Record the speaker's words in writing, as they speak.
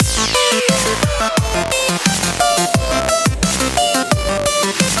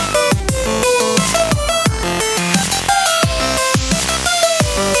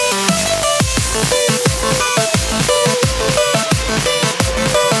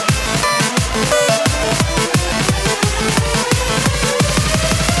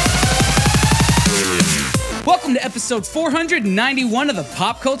episode 491 of the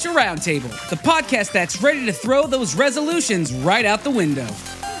Pop Culture Roundtable, the podcast that's ready to throw those resolutions right out the window.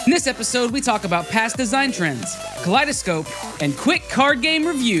 In this episode, we talk about past design trends, Kaleidoscope, and quick card game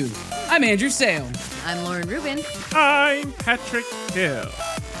review. I'm Andrew Sale. I'm Lauren Rubin. I'm Patrick Hill.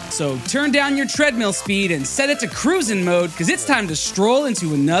 So turn down your treadmill speed and set it to cruising mode, because it's time to stroll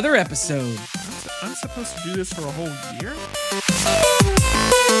into another episode. I'm supposed to do this for a whole year?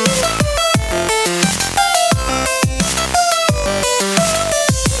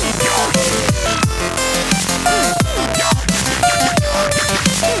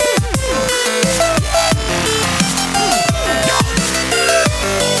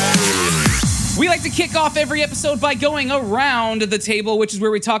 We like to kick off every episode by going around the table, which is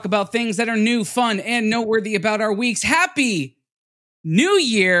where we talk about things that are new, fun, and noteworthy about our weeks. Happy New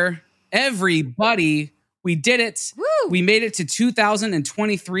Year, everybody. We did it. Woo! We made it to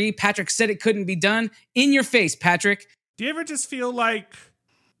 2023. Patrick said it couldn't be done. In your face, Patrick. Do you ever just feel like,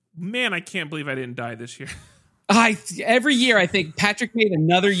 man, I can't believe I didn't die this year? Every year, I think Patrick made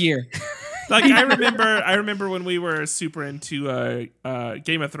another year. Like, I remember when we were super into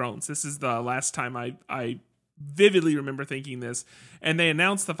Game of Thrones. This is the last time I vividly remember thinking this. And they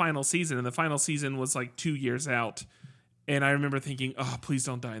announced the final season, and the final season was like 2 years out. And I remember thinking, oh, please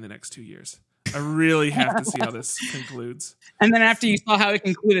don't die in the next 2 years. I really have to see how this concludes. And then after you saw how it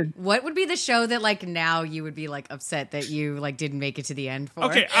concluded. What would be the show that like now you would be like upset that you like didn't make it to the end for?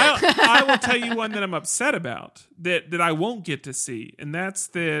 Okay, I will tell you one that I'm upset about that I won't get to see, and that's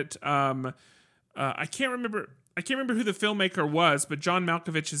that I can't remember who the filmmaker was, but John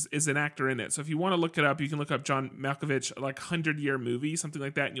Malkovich is an actor in it. So if you want to look it up, you can look up John Malkovich, like 100-year movie, something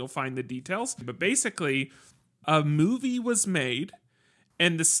like that, and you'll find the details. But basically, a movie was made,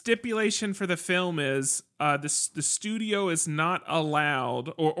 and the stipulation for the film is the studio is not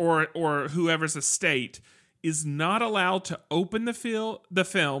allowed, or whoever's estate is not allowed to open the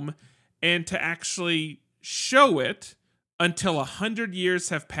film and to actually show it until 100 years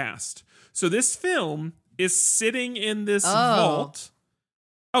have passed. So this film is sitting in this vault.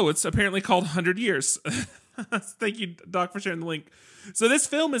 Oh, it's apparently called 100 Years. Thank you, Doc, for sharing the link. So this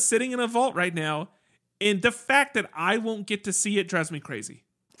film is sitting in a vault right now, and the fact that I won't get to see it drives me crazy.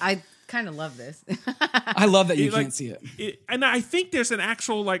 I kind of love this. I love that you can't see it. And I think there's an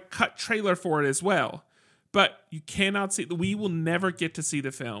actual like cut trailer for it as well. But you cannot see. We will never get to see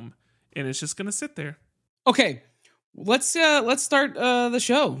the film, and it's just going to sit there. Okay, let's start the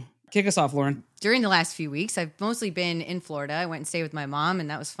show. Kick us off, Lauren. During the last few weeks, I've mostly been in Florida. I went and stayed with my mom, and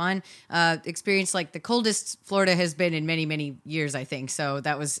that was fun. Experienced like the coldest Florida has been in many, many years, I think. So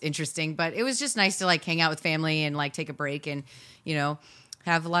that was interesting. But it was just nice to like hang out with family and like take a break and, you know,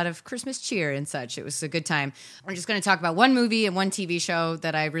 have a lot of Christmas cheer and such. It was a good time. We're just going to talk about one movie and one TV show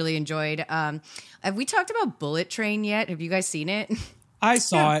that I really enjoyed. Have we talked about Bullet Train yet? Have you guys seen it? I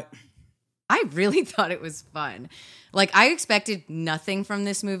saw it. I really thought it was fun. Like, I expected nothing from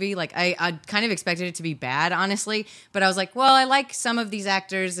this movie. Like, I kind of expected it to be bad, honestly. But I was like, well, I like some of these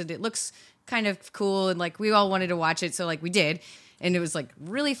actors, and it looks kind of cool. And, like, we all wanted to watch it, so, like, we did. And it was, like,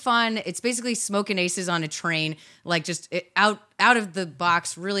 really fun. It's basically Smoking Aces on a train. Like, just out of the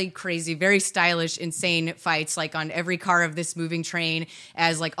box, really crazy, very stylish, insane fights, like, on every car of this moving train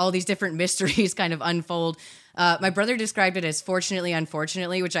as, like, all these different mysteries kind of unfold. My brother described it as Fortunately,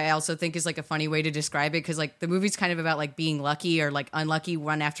 Unfortunately, which I also think is like a funny way to describe it, because like the movie's kind of about like being lucky or like unlucky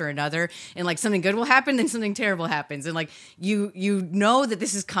one after another, and like something good will happen, then something terrible happens, and like you know that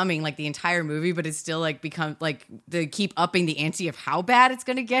this is coming like the entire movie, but it's still like become like they keep upping the ante of how bad it's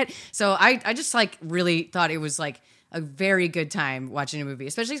gonna get. So I just like really thought it was like a very good time watching a movie,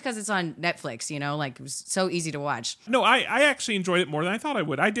 especially because it's on Netflix, you know, like it was so easy to watch. No, I actually enjoyed it more than I thought I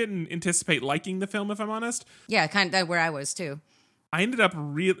would. I didn't anticipate liking the film, if I'm honest. Yeah, kind of where I was too. I ended up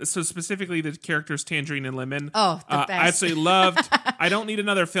so specifically the characters Tangerine and Lemon. Oh, the best. I absolutely loved. I don't need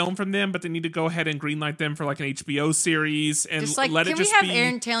another film from them, but they need to go ahead and greenlight them for like an HBO series and just like, let it just be. Can we have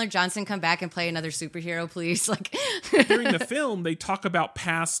Aaron Taylor Johnson come back and play another superhero, please? Like during the film, they talk about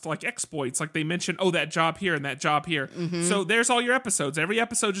past like exploits. Like they mention, oh, that job here and that job here. Mm-hmm. So there's all your episodes. Every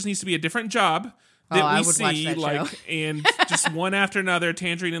episode just needs to be a different job that we see, like, and just one after another,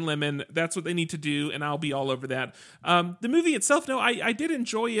 Tangerine and Lemon. That's what they need to do, and I'll be all over that. The movie itself, no, I did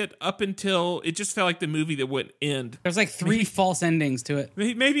enjoy it up until it just felt like the movie that wouldn't end. There's like three false endings to it.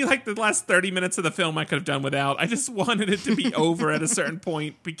 Maybe like the last 30 minutes of the film I could have done without. I just wanted it to be over at a certain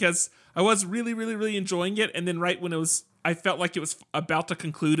point because I was really, really, really enjoying it, and then right when I felt like it was about to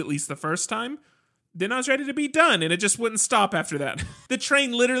conclude, at least the first time, then I was ready to be done, and it just wouldn't stop after that. The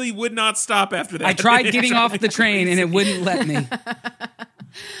train literally would not stop after that. I tried getting off the train, and it wouldn't let me.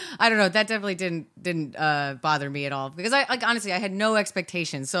 I don't know. That definitely didn't bother me at all because I honestly I had no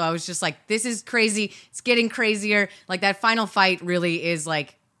expectations. So I was just like, this is crazy. It's getting crazier. Like that final fight really is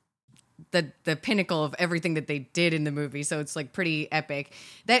like the pinnacle of everything that they did in the movie. So it's like pretty epic.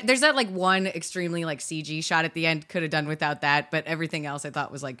 There's that like one extremely like CG shot at the end. Could have done without that, but everything else I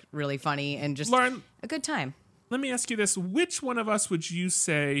thought was like really funny and just Lauren, a good time. let me ask you this: which one of us would you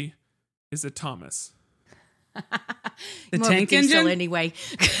say is a Thomas? The More tank of a diesel engine? anyway.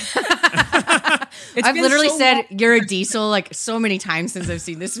 It's I've been literally so said long- you're a diesel like so many times since I've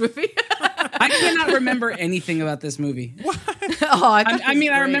seen this movie. I cannot remember anything about this movie. I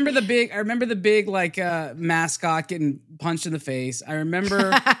mean, I remember the big like mascot getting punched in the face. I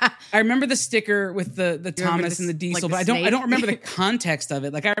remember the sticker with the Thomas and the diesel, like but the I don't snake? remember the context of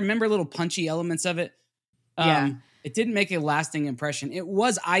it. Like I remember little punchy elements of it. Yeah. It didn't make a lasting impression. It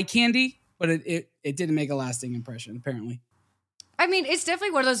was eye candy, but it didn't make a lasting impression apparently. I mean, it's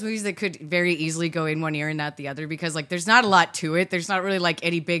definitely one of those movies that could very easily go in one ear and out the other because like there's not a lot to it. There's not really like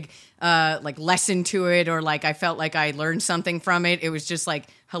any big like lesson to it or like I felt like I learned something from it. It was just like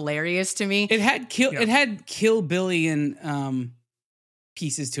hilarious to me. It had Kill Billy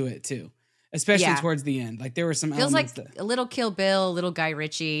pieces to it too, especially Yeah. towards the end. Like there were some Feels like elements a little Kill Bill, a little Guy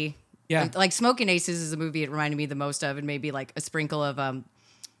Ritchie. Yeah. Like Smoking Aces is a movie it reminded me the most of, and maybe like a sprinkle of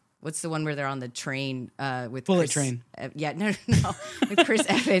what's the one where they're on the train with Bullet Chris, Train. No, with Chris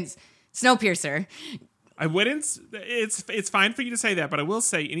Evans, Snowpiercer. I wouldn't. It's fine for you to say that, but I will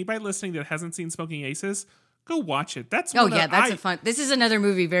say anybody listening that hasn't seen Smoking Aces, go watch it. That's Oh one yeah, of- that's a fun. This is another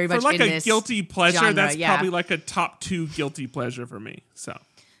movie very for much like in a this guilty pleasure. genre, That's yeah. probably like a top 2 guilty pleasure for me.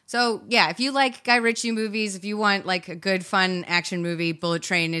 So yeah, if you like Guy Ritchie movies, if you want like a good fun action movie, Bullet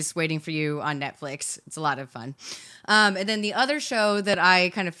Train is waiting for you on Netflix. It's a lot of fun. And then the other show that I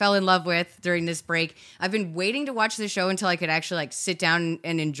kind of fell in love with during this break, I've been waiting to watch the show until I could actually like sit down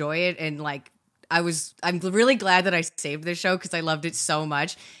and enjoy it. And like I'm really glad that I saved this show because I loved it so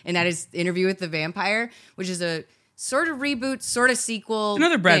much. And that is Interview with the Vampire, which is a sort of reboot, sort of sequel.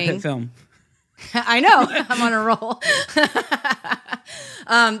 Another Brad thing. Pitt film. I know. I'm on a roll.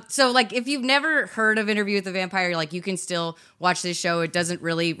 So like if you've never heard of Interview with the Vampire, like you can still watch this show. It doesn't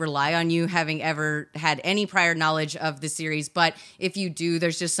really rely on you having ever had any prior knowledge of the series. But if you do,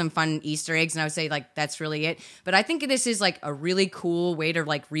 there's just some fun Easter eggs. And I would say like that's really it. But I think this is like a really cool way to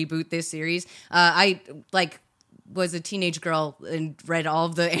like reboot this series. I like was a teenage girl and read all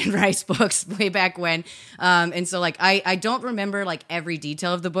of the Anne Rice books way back when. And so like, I don't remember like every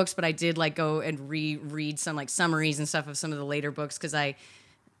detail of the books, but I did like go and reread some like summaries and stuff of some of the later books. Cause I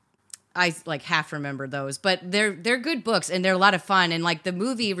like half remember those, but they're good books and they're a lot of fun. And like the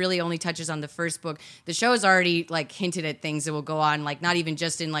movie really only touches on the first book. The show has already like hinted at things that will go on, like not even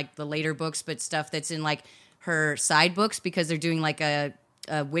just in like the later books, but stuff that's in like her side books because they're doing like a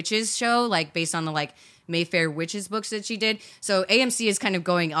witches show, like based on the like Mayfair witches books that she did. So AMC is kind of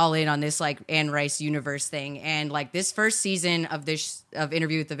going all in on this like Anne Rice universe thing. And like this first season of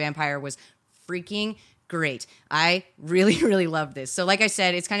Interview with the Vampire was freaking great. I really, really love this. So like I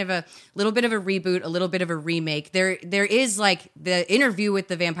said, it's kind of a little bit of a reboot, a little bit of a remake. There is like the Interview with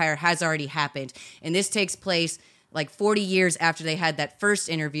the Vampire has already happened. And this takes place like 40 years after they had that first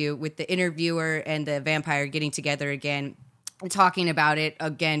interview with the interviewer and the vampire getting together again. Talking about it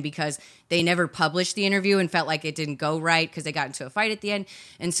again because they never published the interview and felt like it didn't go right because they got into a fight at the end.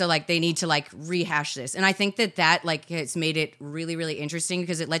 And so like they need to like rehash this. And I think that like has made it really, really interesting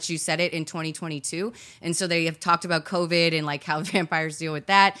because it lets you set it in 2022. And so they have talked about COVID and like how vampires deal with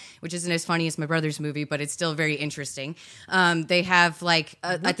that, which isn't as funny as my brother's movie, but it's still very interesting. They have like,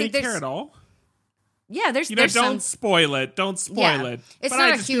 I think they care at all. Yeah, there's don't some, spoil it. Don't spoil it. It's But not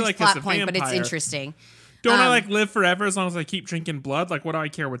I a just feel huge like plot it's a point, but it's vampire. interesting. Don't I like live forever as long as I keep drinking blood? Like, what do I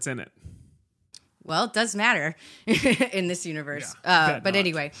care what's in it? Well, it does matter in this universe. Yeah, bet but not.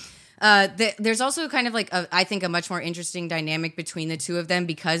 anyway, there's also kind of like, I think, a much more interesting dynamic between the two of them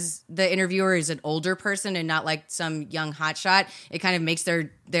because the interviewer is an older person and not like some young hotshot. It kind of makes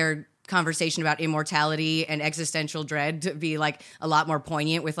their conversation about immortality and existential dread to be like a lot more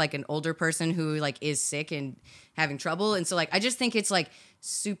poignant with like an older person who like is sick and having trouble. And so like I just think it's like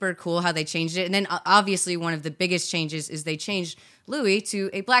super cool how they changed it. And then obviously one of the biggest changes is they changed Louis to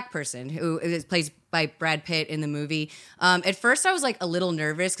a black person who is plays by Brad Pitt in the movie. At first I was like a little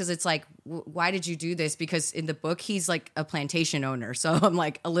nervous because it's like, why did you do this? Because in the book he's like a plantation owner. So I'm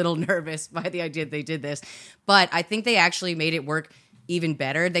like a little nervous by the idea that they did this. But I think they actually made it work even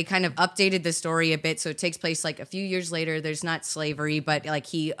better. They kind of updated the story a bit. So it takes place like a few years later. There's not slavery, but like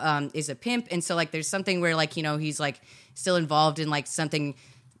he is a pimp. And so like there's something where like, you know, he's like still involved in like something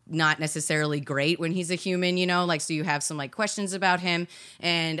not necessarily great when he's a human, you know, like, so you have some like questions about him.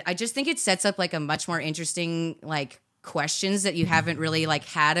 And I just think it sets up like a much more interesting, like, questions that you haven't really like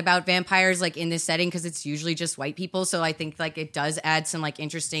had about vampires like in this setting, because it's usually just white people. So I think like it does add some like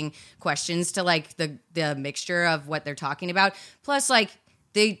interesting questions to like the mixture of what they're talking about. Plus, like,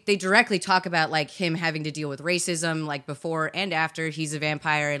 they directly talk about like him having to deal with racism like before and after he's a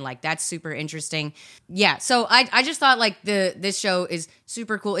vampire, and like that's super interesting. Yeah, so I just thought like this show is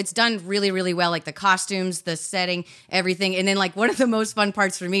super cool. It's done really, really well, like the costumes, the setting, everything. And then like one of the most fun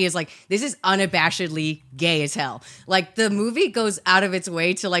parts for me is like this is unabashedly gay as hell. Like the movie goes out of its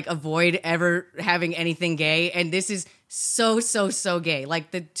way to like avoid ever having anything gay, and this is so gay.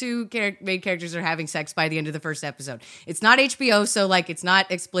 Like the two main characters are having sex by the end of the first episode. It's not HBO, so like it's not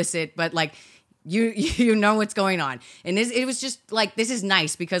explicit, but like you know what's going on. And it was just like, this is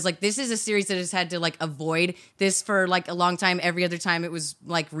nice because like this is a series that has had to like avoid this for like a long time. Every other time it was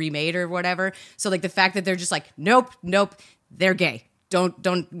like remade or whatever. So like the fact that they're just like, nope, they're gay.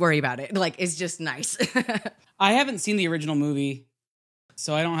 Don't worry about it. Like, it's just nice. I haven't seen the original movie,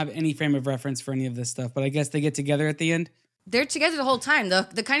 so I don't have any frame of reference for any of this stuff, but I guess they get together at the end. They're together the whole time.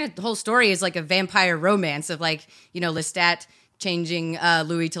 The kind of the whole story is like a vampire romance of like, you know, Lestat changing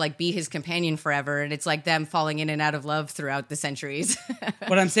Louis to like be his companion forever, and it's like them falling in and out of love throughout the centuries.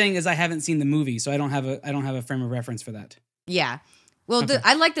 What I'm saying is I haven't seen the movie, so I don't have a frame of reference for that. Yeah. Well, Okay.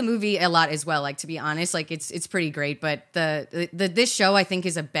 I like the movie a lot as well. Like, to be honest, like it's pretty great. But this show I think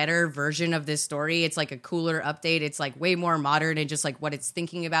is a better version of this story. It's like a cooler update. It's like way more modern and just like what it's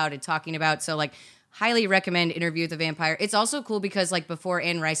thinking about and talking about. So like, highly recommend Interview with the Vampire. It's also cool because like before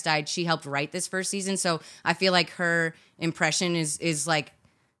Anne Rice died, she helped write this first season. So I feel like her impression is like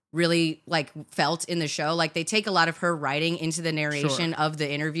really like felt in the show. Like they take a lot of her writing into the narration of the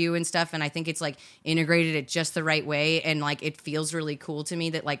interview and stuff, and I think it's like integrated it just the right way, and like it feels really cool to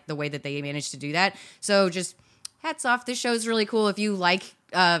me that like the way that they managed to do that. So just hats off. This show's really cool. If you like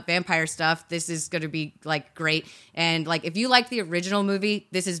vampire stuff, this is going to be like great. And like if you like the original movie,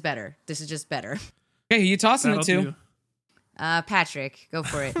 this is better. This is just better. Okay, who you tossing That'll it to? do. Patrick, go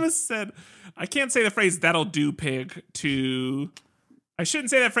for it. I almost said, I can't say the phrase "that'll do, pig" to. I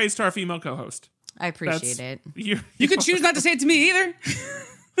shouldn't say that phrase to our female co-host. I appreciate it. You could choose not to say it to me either.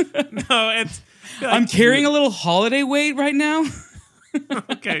 No, it's. I'm carrying a little holiday weight right now.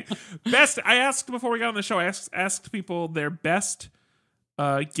 Okay. Best. I asked before we got on the show. I asked people their best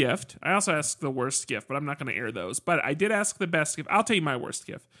gift. I also asked the worst gift, but I'm not going to air those. But I did ask the best gift. I'll tell you my worst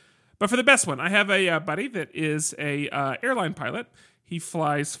gift. But for the best one, I have a buddy that is a airline pilot. He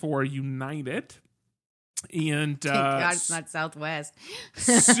flies for United. And Thank God it's not Southwest.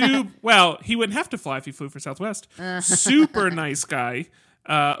 well, he wouldn't have to fly if he flew for Southwest. Super nice guy.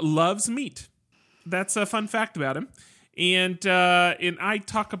 Loves meat. That's a fun fact about him. And I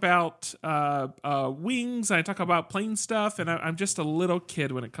talk about wings. I talk about plane stuff, and I'm just a little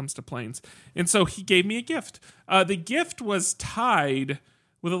kid when it comes to planes. And so he gave me a gift. The gift was tied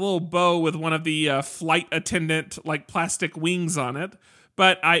with a little bow with one of the flight attendant like plastic wings on it.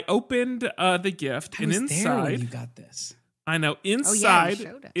 But I opened the gift, and inside there when you got this. I know inside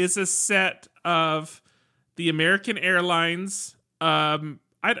is a set of the American Airlines. I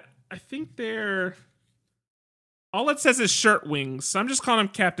think they're. All it says is shirt wings. So I'm just calling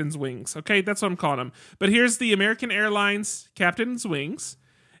them captain's wings. Okay, that's what I'm calling them. But here's the American Airlines captain's wings.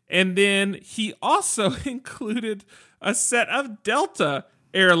 And then he also included a set of Delta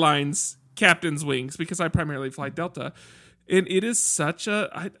Airlines captain's wings because I primarily fly Delta. And it is such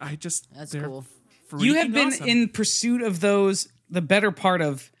a... That's cool. You have been awesome. in pursuit of those the better part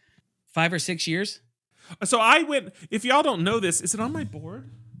of 5 or 6 years? So I went... If y'all don't know this, is it on my board?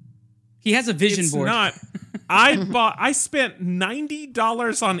 He has a vision It's board. not. I spent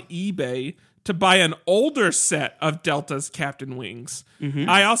 $90 on eBay to buy an older set of Delta's Captain Wings. Mm-hmm.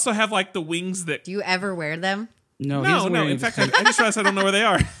 I also have like the wings that. Do you ever wear them? No. In fact, I just realized I don't know where they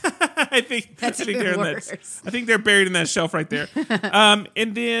are. I think That's they're even in worse. that. I think they're buried in that shelf right there.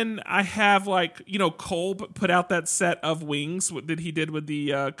 And then I have like Kolb put out that set of wings that he did with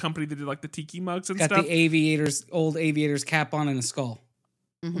the company that did like the tiki mugs and Got stuff. the old aviator's cap on and a skull.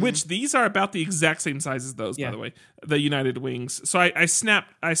 Mm-hmm. Which these are about the exact same size as those, by the way, the United wings. So I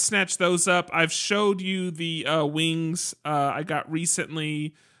snatched those up. I've showed you the wings I got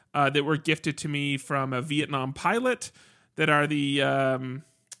recently that were gifted to me from a Vietnam pilot that are the, I'm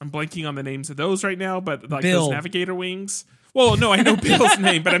blanking on the names of those right now, but like Bill. those navigator wings. Well, no, I know Bill's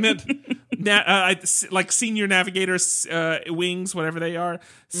name, but I meant like senior navigators wings, whatever they are.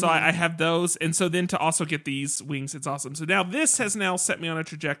 So I have those, and so then to also get these wings, it's awesome. So now this has now set me on a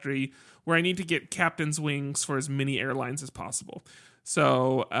trajectory where I need to get captain's wings for as many airlines as possible.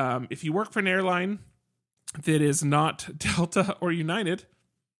 So if you work for an airline that is not Delta or United,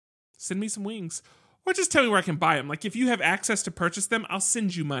 send me some wings. Or just tell me where I can buy them. Like, if you have access to purchase them, I'll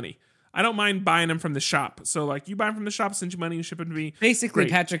send you money. I don't mind buying them from the shop. So, like, you buy them from the shop, send you money, and ship them to me. Basically,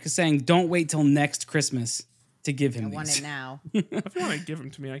 Great. Patrick is saying, don't wait till next Christmas to give him I want these. it now. If you want to give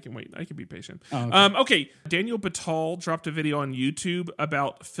them to me, I can wait. I can be patient. Oh, okay. Okay. Daniel Batal dropped a video on YouTube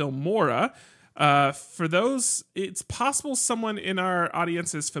about Filmora. For those, it's possible someone in our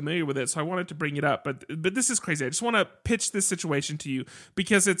audience is familiar with it, so I wanted to bring it up. But this is crazy. I just want to pitch this situation to you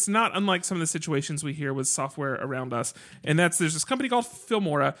because it's not unlike some of the situations we hear with software around us. And there's this company called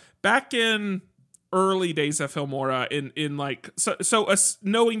Filmora. Back in early days of Filmora, in like us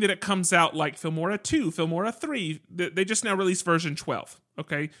knowing that it comes out like Filmora 2, Filmora 3, they just now released version 12.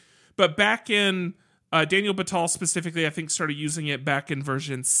 Okay, but back in Daniel Batal specifically, I think started using it back in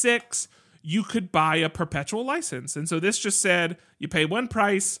version 6. You could buy a perpetual license. And so this just said, you pay one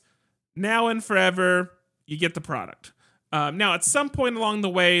price, now and forever, you get the product. Now, at some point along the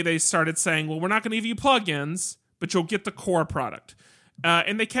way, they started saying, well, we're not going to give you plugins, but you'll get the core product.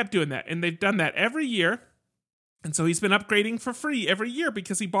 And they kept doing that. And they've done that every year. And so he's been upgrading for free every year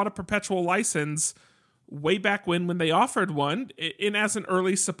because he bought a perpetual license way back when they offered one. And as an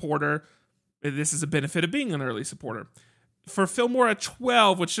early supporter, this is a benefit of being an early supporter. For Filmora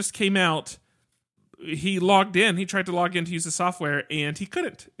 12, which just came out, he logged in. He tried to log in to use the software, and he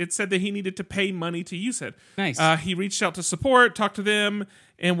couldn't. It said that he needed to pay money to use it. Nice. He reached out to support, talked to them,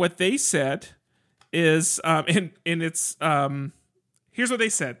 and what they said is, here's what they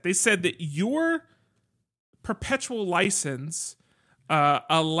said. They said that your perpetual license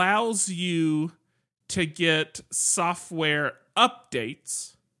allows you to get software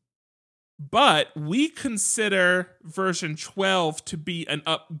updates, but we consider version 12 to be an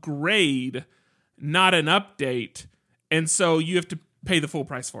upgrade, not an update. And so you have to pay the full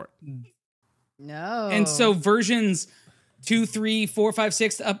price for it. No. And so versions 2, 3, 4, 5,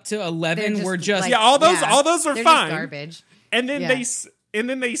 6 up to 11 were just... like- Yeah, all those were they're fine. Just garbage. And then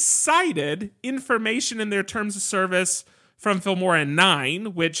Yeah. they cited information in their terms of service from Filmora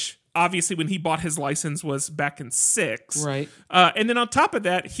 9, which obviously when he bought his license was back in 6. Right. And then on top of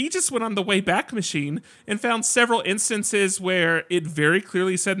that, he just went on the Wayback Machine and found several instances where it very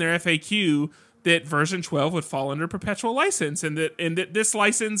clearly said in their FAQ that version 12 would fall under perpetual license, and that this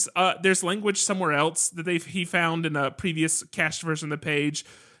license, there's language somewhere else that he found in a previous cached version of the page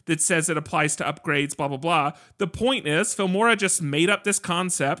that says it applies to upgrades, blah, blah, blah. The point is, Filmora just made up this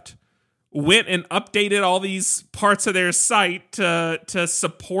concept, went and updated all these parts of their site to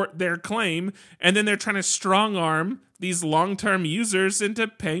support their claim, and then they're trying to strong arm these long-term users into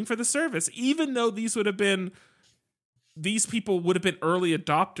paying for the service, even though these people would have been early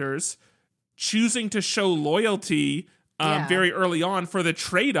adopters, choosing to show loyalty very early on for the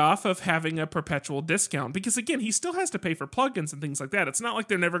trade-off of having a perpetual discount. Because again, he still has to pay for plugins and things like that. It's not like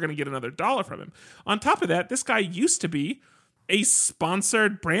they're never going to get another dollar from him. On top of that, this guy used to be a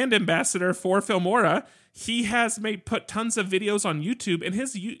sponsored brand ambassador for Filmora. He has put tons of videos on YouTube, and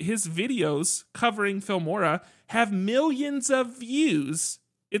his videos covering Filmora have millions of views.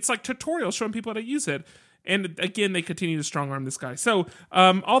 It's like tutorials showing people how to use it. And again, they continue to strong arm this guy. So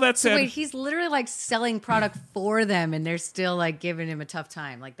all that said, Wait, he's literally like selling product for them, and they're still like giving him a tough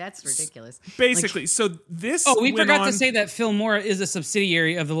time. Like, that's ridiculous. basically, so this. Oh, we went forgot on, to say that Filmora is a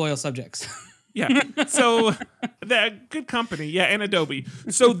subsidiary of the Loyal Subjects. Yeah. So that good company. Yeah, and Adobe.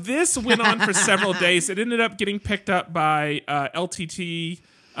 So this went on for several days. It ended up getting picked up by LTT,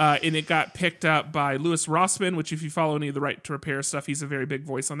 and it got picked up by Louis Rossman, which if you follow any of the Right to Repair stuff, he's a very big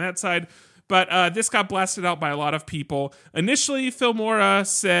voice on that side. But this got blasted out by a lot of people. Initially, Filmora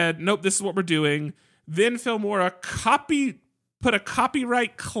said, nope, this is what we're doing. Then Filmora put a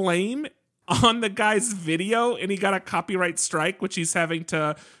copyright claim on the guy's video, and he got a copyright strike, which he's having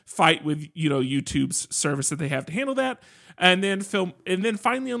to fight with, YouTube's service that they have to handle that. And then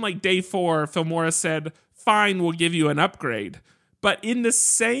finally on like day 4, Filmora said, fine, we'll give you an upgrade. But in the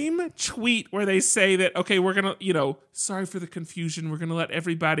same tweet where they say that, okay, we're going to, sorry for the confusion, we're going to let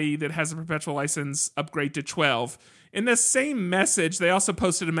everybody that has a perpetual license upgrade to 12. In the same message, they also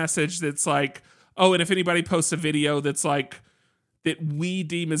posted a message that's like, oh, and if anybody posts a video that's like, that we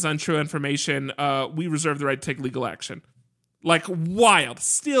deem as untrue information, we reserve the right to take legal action. Like, wild.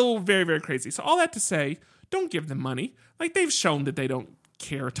 Still very, very crazy. So all that to say, don't give them money. Like, they've shown that they don't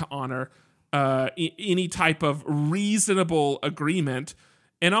care to honor any type of reasonable agreement.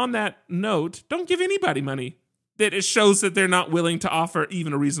 And on that note, don't give anybody money that it shows that they're not willing to offer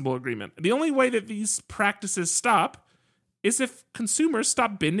even a reasonable agreement. The only way that these practices stop is if consumers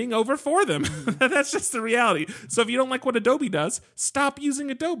stop bending over for them. That's just the reality. So if you don't like what Adobe does, stop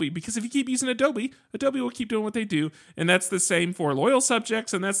using Adobe, because if you keep using Adobe, Adobe will keep doing what they do. And that's the same for loyal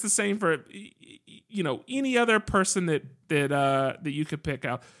subjects, and that's the same for, you know, any other person that you could pick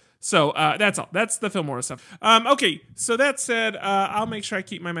out. So that's all. That's the Filmora stuff. Okay, so that said, I'll make sure I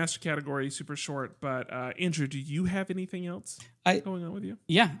keep my master category super short. But Andrew, do you have anything else going on with you?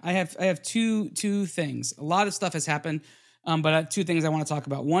 Yeah, I have two things. A lot of stuff has happened, but I have two things I want to talk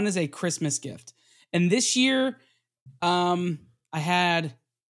about. One is a Christmas gift, and this year, I had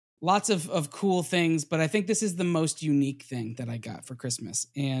lots of cool things, but I think this is the most unique thing that I got for Christmas,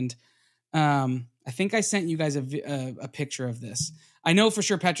 and I think I sent you guys a picture of this. I know for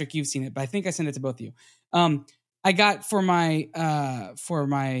sure, Patrick, you've seen it, but I think I sent it to both of you. I got at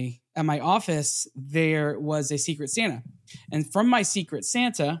my office, there was a Secret Santa, and from my Secret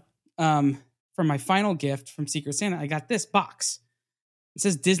Santa, from my final gift from Secret Santa, I got this box. It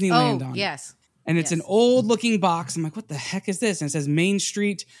says Disneyland on it. Yes. And it's an old looking box. I'm like, what the heck is this? And it says Main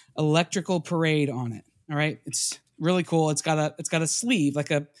Street Electrical Parade on it. All right. It's really cool. It's got a sleeve,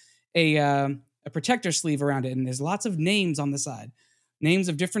 like a protector sleeve around it. And there's lots of names on the side, names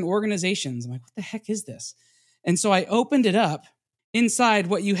of different organizations. I'm like, what the heck is this? And so I opened it up. Inside,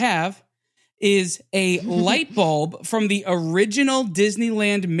 what you have is a light bulb from the original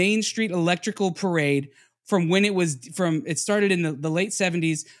Disneyland Main Street Electrical Parade from when it started in the late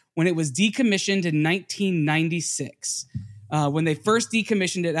 70s, when it was decommissioned in 1996. When they first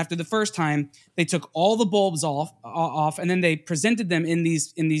decommissioned it after the first time, they took all the bulbs off, and then they presented them in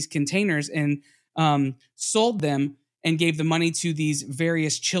these containers and sold them and gave the money to these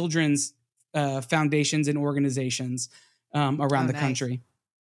various children's foundations and organizations around the country.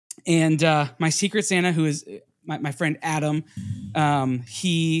 And my Secret Santa, who is my friend Adam,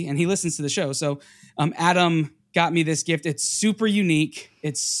 he listens to the show. So Adam got me this gift. It's super unique.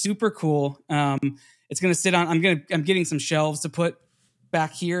 It's super cool. It's going to sit on, I'm getting some shelves to put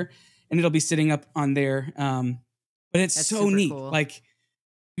back here, and it'll be sitting up on there. But it's so neat. Cool. Like,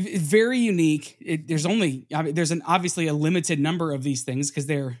 very unique. There's obviously a limited number of these things because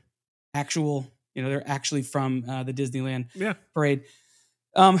they're actually from the Disneyland parade.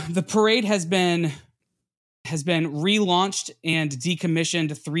 The parade has been relaunched and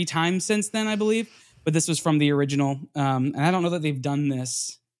decommissioned 3 times since then, I believe. But this was from the original, and I don't know that they've done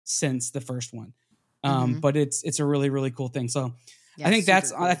this since the first one. But it's a really, really cool thing. So I think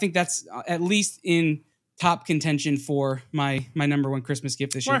that's at least in top contention for my number one Christmas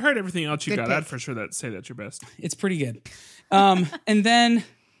gift this year. I heard everything else you got. Pick. I'd for sure say that's your best. It's pretty good. And then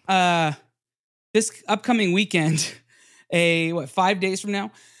this upcoming weekend, 5 days from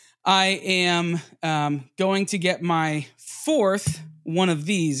now, I am going to get my 4th one of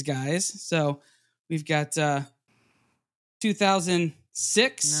these guys. So we've got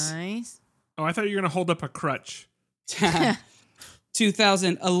 2006. Nice. Oh, I thought you were going to hold up a crutch.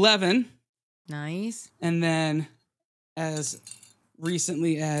 2011. Nice. And then as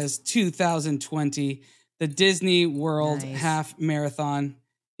recently as 2020, the Disney World Half Marathon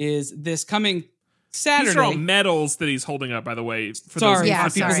is this coming Saturday. These are all medals that he's holding up, by the way. For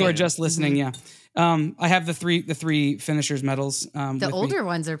people who are just listening, yeah. I have the three finishers medals. The older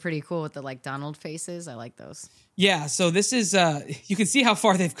ones are pretty cool with the Donald faces. I like those. Yeah, so this is you can see how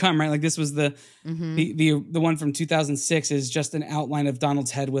far they've come, right? Like this was the one from 2006 is just an outline of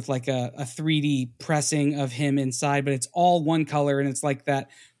Donald's head with like a 3D pressing of him inside, but it's all one color and it's like that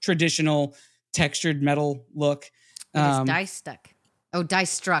traditional textured metal look. It's dice stuck. Oh, dice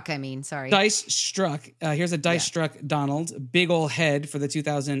struck, I mean, sorry. Dice struck. Here's a dice struck Donald, big old head for the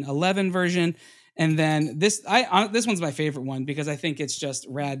 2011 version. And then this one's my favorite one because I think it's just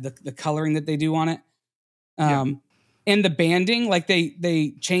rad, the coloring that they do on it. And the banding, like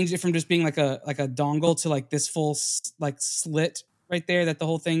they changed it from just being like a dongle to like this full like slit right there that the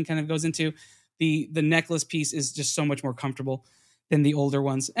whole thing kind of goes into. The necklace piece is just so much more comfortable than the older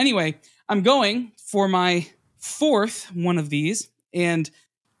ones. Anyway, I'm going for my 4th one of these. And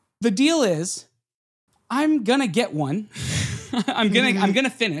the deal is, I'm gonna get one. I'm gonna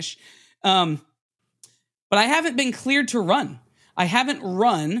finish. But I haven't been cleared to run. I haven't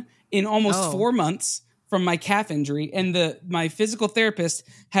run in almost 4 months from my calf injury, and my physical therapist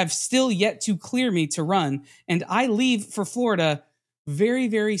have still yet to clear me to run. And I leave for Florida very,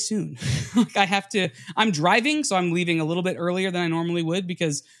 very soon. I'm driving, so I'm leaving a little bit earlier than I normally would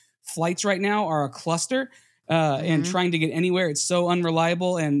because flights right now are a cluster. And trying to get anywhere, it's so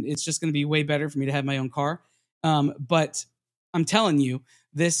unreliable, and it's just going to be way better for me to have my own car. But I'm telling you,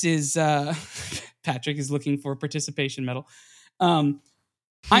 this is Patrick is looking for a participation medal.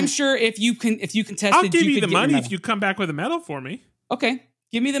 I'm sure if you contested, I'll give you you could the get your money medal. if you come back with a medal for me. Okay,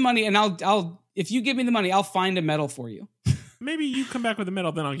 give me the money, and I'll if you give me the money, I'll find a medal for you. Maybe you come back with a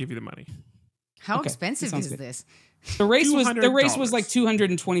medal, then I'll give you the money. How Okay, expensive that sounds is good. this? The race was like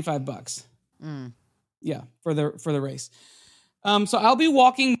 $200. $225. Yeah, for the race. So I'll be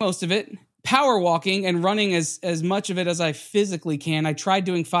walking most of it, power walking and running as much of it as I physically can. I tried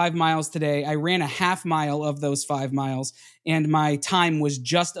doing 5 miles today. I ran a half mile of those 5 miles, and my time was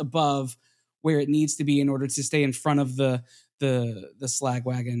just above where it needs to be in order to stay in front of the slag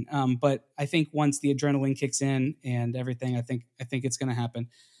wagon. But I think once the adrenaline kicks in and everything, I think it's going to happen.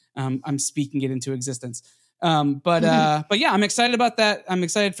 I'm speaking it into existence. But yeah, I'm excited about that. I'm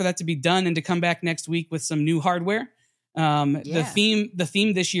excited for that to be done and to come back next week with some new hardware. The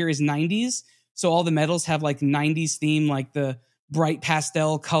theme this year is 90s. So all the medals have like 90s theme, like the bright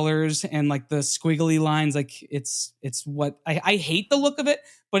pastel colors and like the squiggly lines. Like it's what I hate the look of it,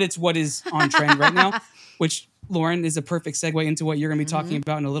 but it's what is on trend right now, which Lauren is a perfect segue into what you're going to be talking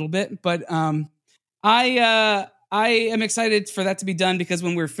about in a little bit. But, I am excited for that to be done because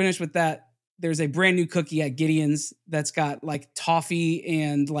when we're finished with that, there's a brand new cookie at Gideon's that's got like toffee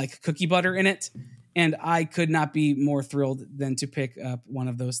and like cookie butter in it. And I could not be more thrilled than to pick up one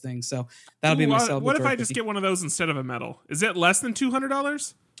of those things. So that'll be my celebratory. What if I just cookie. get one of those instead of a medal? Is it less than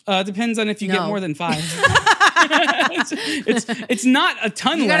 $200? Depends on if you No. get more than 5. it's not a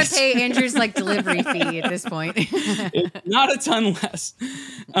ton You less. gotta pay Andrew's like delivery fee at this point. It's not a ton less.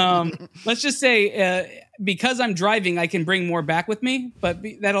 Let's just say because I'm driving, I can bring more back with me, but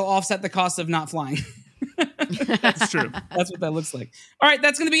that'll offset the cost of not flying. That's true. That's what that looks like. All right,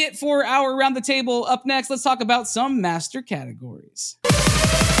 that's going to be it for our Around the Table. Up next, let's talk about some master categories.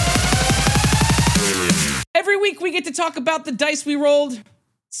 Every week, we get to talk about the dice we rolled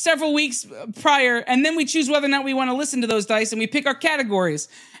several weeks prior, and then we choose whether or not we want to listen to those dice, and we pick our categories.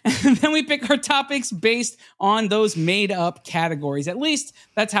 And then we pick our topics based on those made-up categories. At least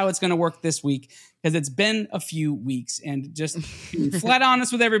that's how it's going to work this week, because it's been a few weeks. And just being flat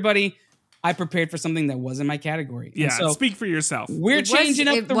honest with everybody, I prepared for something that wasn't my category. Yeah, And so speak for yourself. we're It was changing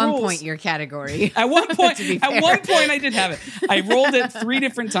up at the one rules. point your category. At one point, To be at fair. one point, I did have it. I rolled it 3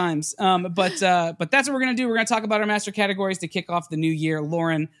 different times. But that's what we're gonna do. We're gonna talk about our master categories to kick off the new year.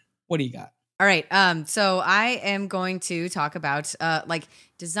 Lauren, what do you got? All right. So I am going to talk about like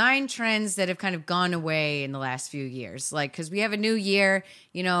design trends that have kind of gone away in the last few years. Like, because we have a new year,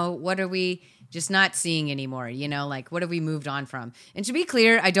 you know, what are we just not seeing anymore? You know, like what have we moved on from? And to be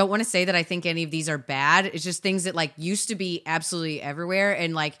clear, I don't want to say that I think any of these are bad. It's just things that like used to be absolutely everywhere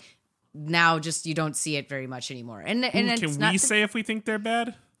and like now just you don't see it very much anymore. And it's Can not we to- say if we think they're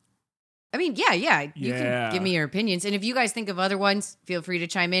bad? I mean, yeah. You Yeah. can give me your opinions. And if you guys think of other ones, feel free to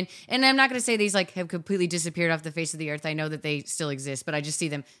chime in. And I'm not going to say these like have completely disappeared off the face of the earth. I know that they still exist, but I just see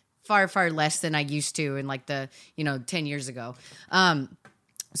them far, far less than I used to in like the, 10 years ago.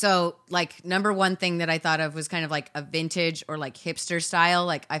 So like number one thing that I thought of was kind of like a vintage or like hipster style.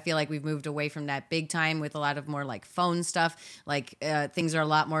 Like I feel like we've moved away from that big time with a lot of more like phone stuff. Like things are a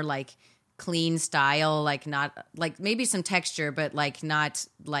lot more like clean style, like not like maybe some texture, but like not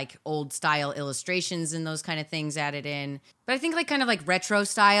like old style illustrations and those kind of things added in. But I think like kind of like retro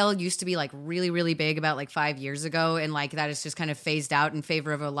style used to be like really, really big about like 5 years ago. And like that is just kind of phased out in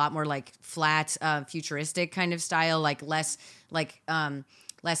favor of a lot more like flat, futuristic kind of style, like less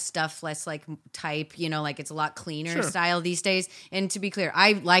stuff, less like type, like it's a lot cleaner style these days. And to be clear,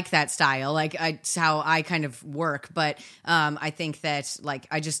 I like that style. Like it's how I kind of work. But I think that like,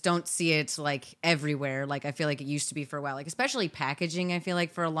 I just don't see it like everywhere. Like I feel like it used to be for a while, like especially packaging. I feel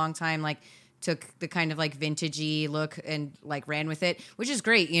like for a long time, like took the kind of like vintagey look and like ran with it, which is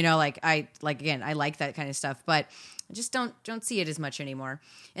great. Like I like that kind of stuff, but I just don't see it as much anymore.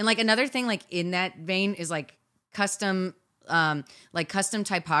 And like another thing, like in that vein is like custom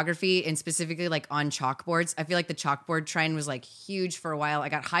typography and specifically like on chalkboards. I feel like the chalkboard trend was like huge for a while. I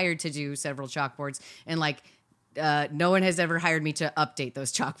got hired to do several chalkboards and like no one has ever hired me to update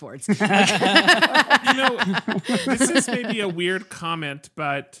those chalkboards. This is maybe a weird comment,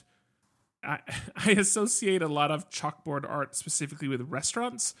 but I associate a lot of chalkboard art specifically with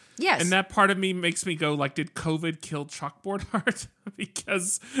restaurants. Yes. And that part of me makes me go like, did COVID kill chalkboard art?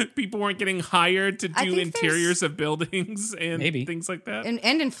 Because people weren't getting hired to I do think interiors of buildings and Maybe. things like that. and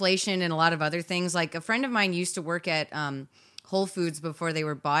inflation and a lot of other things. Like a friend of mine used to work at Whole Foods before they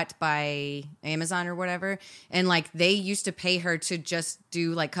were bought by Amazon or whatever. And like they used to pay her to just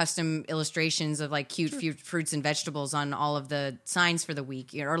do like custom illustrations of like cute fruits and vegetables on all of the signs for the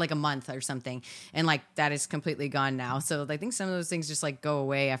week or like a month or something. And like that is completely gone now. So I think some of those things just like go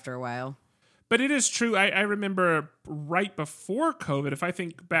away after a while. But it is true. I remember right before COVID, if I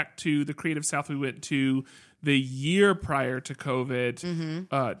think back to the Creative South we went to the year prior to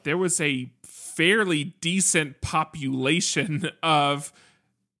COVID, there was a fairly decent population of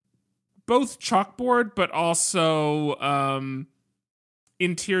both chalkboard, but also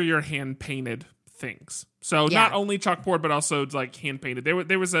interior hand-painted things. So not only chalkboard, but also like hand-painted.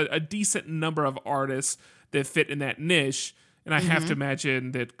 There was a decent number of artists that fit in that niche. And I have to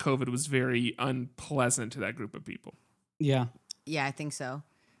imagine that COVID was very unpleasant to that group of people. Yeah. Yeah, I think so.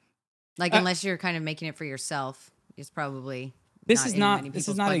 Like, unless you're kind of making it for yourself, it's probably This is not an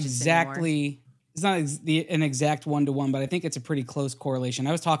exact one-to-one, but I think it's a pretty close correlation.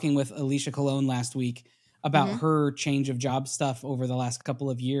 I was talking with Alicia Colon last week about her change of job stuff over the last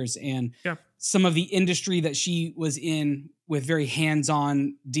couple of years, and some of the industry that she was in with very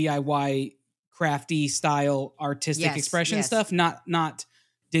hands-on DIY crafty style artistic expression stuff, not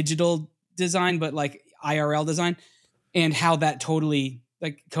digital design, but like IRL design, and how that totally,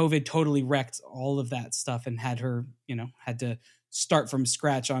 like COVID totally wrecked all of that stuff and had her, had to start from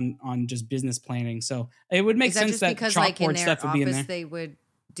scratch on just business planning. So it would make sense that because chalkboard like in their stuff would be in there. They would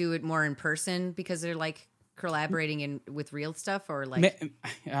do it more in person because they're like collaborating with real stuff, or like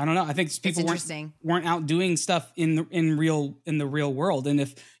I don't know. I think people weren't out doing stuff in the real world, and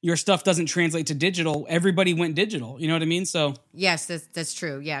if your stuff doesn't translate to digital, everybody went digital. You know what I mean? So yes, that's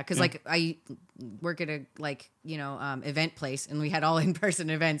true. Yeah, because like I work at a event place, and we had all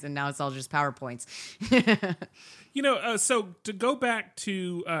in-person events, and now it's all just PowerPoints. So to go back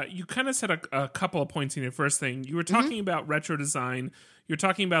to you kind of said a couple of points in your first thing. You were talking about retro design. You're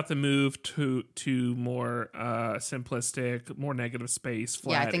talking about the move to more simplistic, more negative space,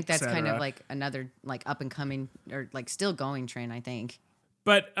 flat, I think that's kind of like another like up and coming or like still going trend, I think.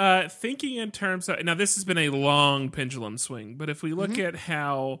 But thinking in terms of, now this has been a long pendulum swing, but if we look at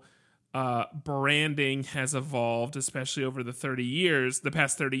how branding has evolved, especially over the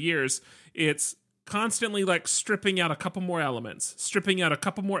past 30 years, it's constantly like stripping out a couple more elements, stripping out a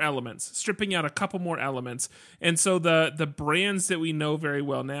couple more elements, stripping out a couple more elements. And so the brands that we know very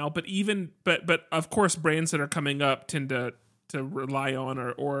well now, but of course brands that are coming up tend to rely on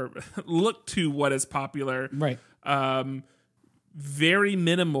or look to what is popular. Right. Very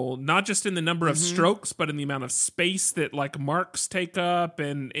minimal, not just in the number of strokes, but in the amount of space that like marks take up.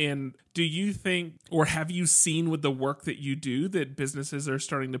 And do you think, or have you seen with the work that you do, that businesses are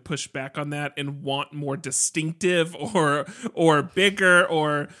starting to push back on that and want more distinctive or bigger,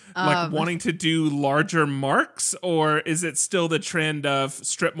 or like wanting to do larger marks? Or is it still the trend of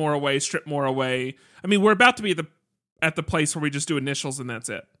strip more away? I mean, we're about to be at the place where we just do initials and that's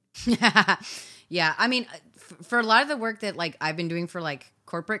it. Yeah, I mean, for a lot of the work that like I've been doing for like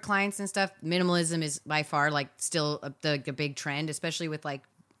corporate clients and stuff, minimalism is by far like still the big trend, especially with like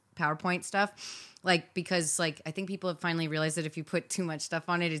PowerPoint stuff. Like, because like I think people have finally realized that if you put too much stuff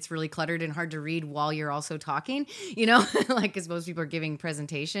on it, it's really cluttered and hard to read while you're also talking, like, because most people are giving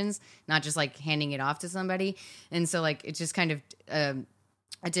presentations, not just like handing it off to somebody. And so like it's just kind of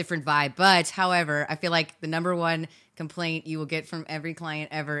a different vibe. But however, I feel like the number one complaint you will get from every client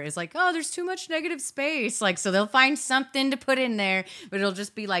ever is like, oh, there's too much negative space. Like, so they'll find something to put in there, but it'll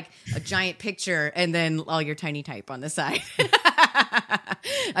just be like a giant picture and then all your tiny type on the side.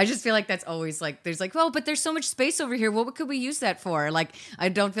 I just feel like that's always like, there's like, well, but there's so much space over here. What could we use that for? Like, I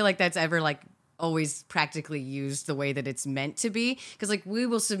don't feel like that's ever like always practically used the way that it's meant to be. Because like we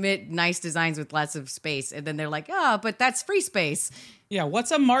will submit nice designs with lots of space and then they're like, oh, but that's free space. Yeah,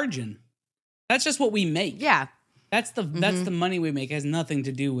 what's a margin? That's just what we make. Yeah. That's the money we make. It has nothing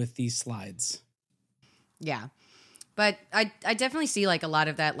to do with these slides. Yeah. But I definitely see like a lot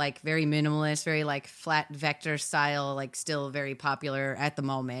of that like very minimalist, very like flat vector style, like still very popular at the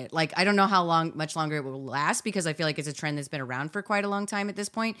moment. Like I don't know how much longer it will last, because I feel like it's a trend that's been around for quite a long time at this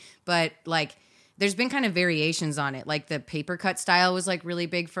point. But like there's been kind of variations on it. Like the paper cut style was like really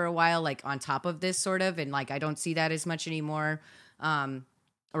big for a while, like on top of this sort of, and like I don't see that as much anymore.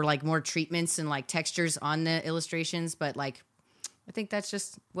 Or like more treatments and like textures on the illustrations, but like I think that's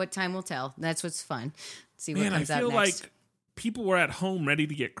just what time will tell. That's what's fun. See what comes out next. I feel like people were at home ready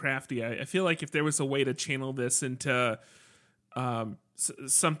to get crafty. I feel like if there was a way to channel this into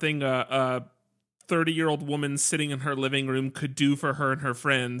something a 30-year-old woman sitting in her living room could do for her and her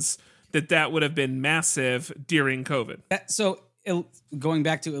friends, that would have been massive during COVID. So going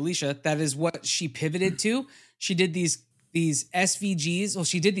back to Alicia, that is what she pivoted to. She did these SVGs. Well,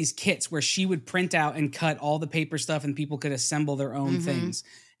 she did these kits where she would print out and cut all the paper stuff and people could assemble their own things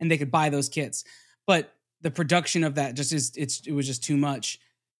and they could buy those kits. But the production of that it was just too much.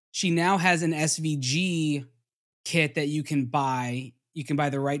 She now has an SVG kit that you can buy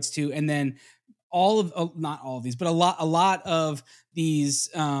the rights to, and then all of not all of these, but a lot of these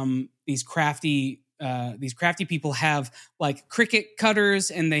crafty people have like Cricut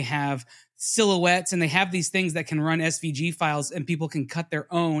cutters, and they have silhouettes, and they have these things that can run SVG files, and people can cut their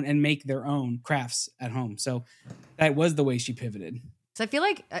own and make their own crafts at home. So that was the way she pivoted. So I feel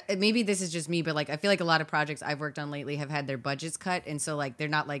like maybe this is just me, but like I feel like a lot of projects I've worked on lately have had their budgets cut, and so like they're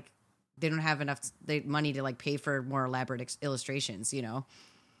not like they don't have enough money to like pay for more elaborate illustrations, you know.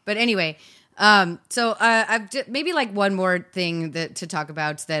 But anyway, so I've maybe like one more thing to talk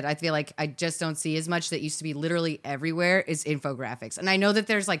about that I feel like I just don't see as much that used to be literally everywhere is infographics. And I know that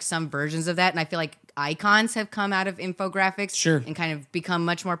there's like some versions of that, and I feel like icons have come out of infographics Sure. and kind of become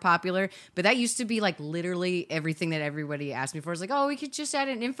much more popular. But that used to be like literally everything that everybody asked me for is like, oh, we could just add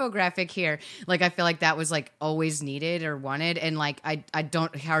an infographic here. Like I feel like that was like always needed or wanted, and like I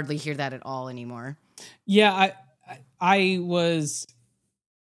don't hardly hear that at all anymore. Yeah, I was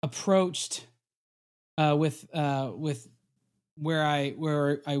approached with where I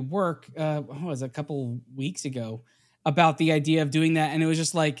work what was it, a couple weeks ago about the idea of doing that, and it was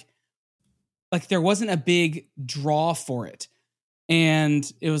just like there wasn't a big draw for it. And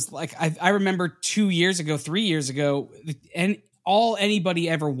it was like I remember 3 years ago, and all anybody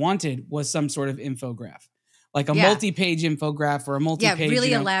ever wanted was some sort of infograph. Like a multi-page infograph or a multi-page. Yeah,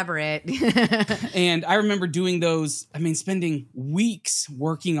 really elaborate. And I remember doing those. I mean, spending weeks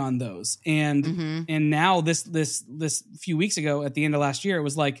working on those. And now this few weeks ago, at the end of last year, it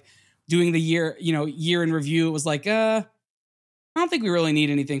was like doing the year in review. It was like, I don't think we really need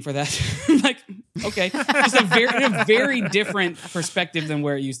anything for that. Like, okay, just a very different perspective than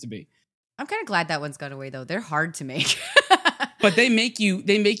where it used to be. I'm kind of glad that one's gone away though. They're hard to make. But they make you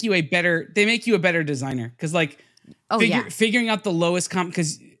a better designer, because like figuring out the lowest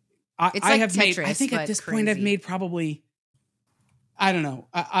because I have made, I think at this point I've made probably, I don't know,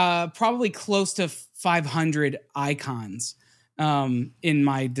 probably close to 500 icons in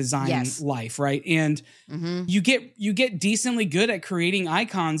my design life, right? And you get decently good at creating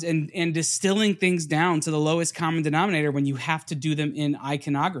icons and distilling things down to the lowest common denominator when you have to do them in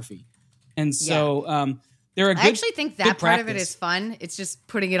iconography. And so I actually think that part of it is fun. It's just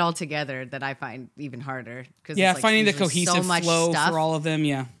putting it all together that I find even harder. Yeah, like finding the cohesive flow for all of them.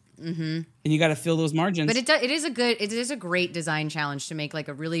 Yeah, and you got to fill those margins. But it is a great design challenge to make like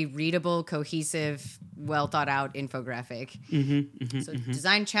a really readable, cohesive, well thought out infographic.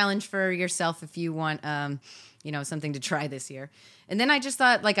 Design challenge for yourself if you want, something to try this year. And then I just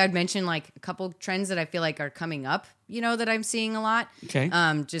thought, like, I'd mention like a couple trends that I feel like are coming up, that I'm seeing a lot. Okay.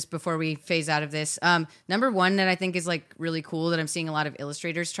 Just before we phase out of this, number one that I think is like really cool that I'm seeing a lot of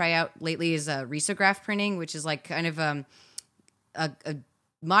illustrators try out lately is risograph printing, which is like kind of a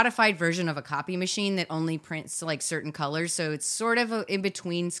modified version of a copy machine that only prints like certain colors. So it's sort of in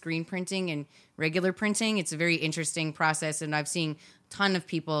between screen printing and regular printing. It's a very interesting process, and I've seen ton of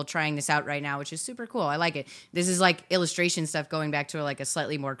people trying this out right now, which is super cool. I like it. This is like illustration stuff going back to like a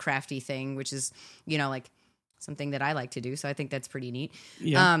slightly more crafty thing, which is, like something that I like to do. So I think that's pretty neat.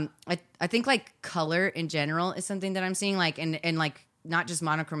 Yeah. I think like color in general is something that I'm seeing, like, and like not just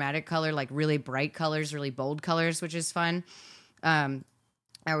monochromatic color, like really bright colors, really bold colors, which is fun. I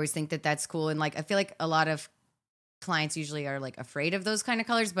always think that that's cool. And like, I feel like a lot of clients usually are like afraid of those kind of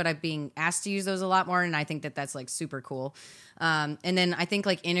colors, but I'm being asked to use those a lot more. And I think that that's like super cool. And then I think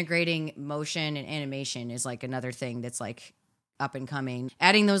like integrating motion and animation is like another thing that's like up and coming.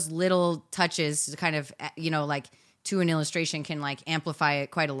 Adding those little touches to kind of, like to an illustration can like amplify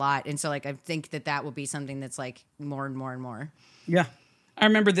it quite a lot. And so like, I think that will be something that's like more and more and more. Yeah. I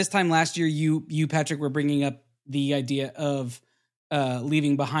remember this time last year, you Patrick, were bringing up the idea of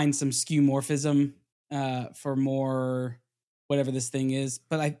leaving behind some skeuomorphism for more whatever this thing is.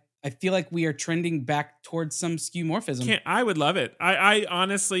 But I feel like we are trending back towards some skeuomorphism. I would love it. I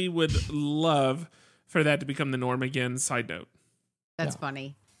honestly would love for that to become the norm again. Side note. That's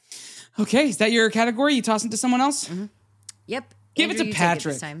funny. Okay, is that your category? You toss it to someone else? Mm-hmm. Yep. Give Andrew, it to you Patrick. Take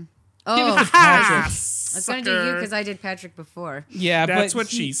it this time. Give it Oh, to Patrick. I was going to do you because I did Patrick before. Yeah, that's but what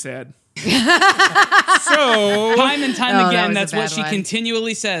she said. So time and time again, that that's what she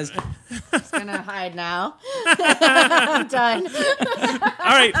continually says. I'm going to hide now. I'm done.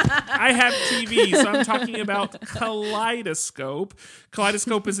 All right, I have TV, so I'm talking about Kaleidoscope.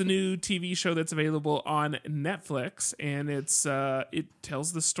 Kaleidoscope is a new TV show that's available on Netflix, and it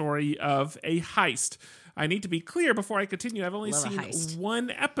tells the story of a heist. I need to be clear before I continue. I've only seen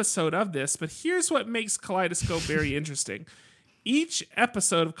one episode of this, but here's what makes Kaleidoscope very interesting. Each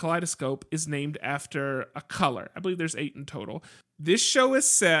episode of Kaleidoscope is named after a color. I believe there's 8 in total. This show is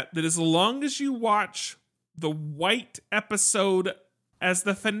set that as long as you watch the white episode as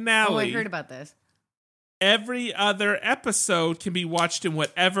the finale. Oh, I heard about this. Every other episode can be watched in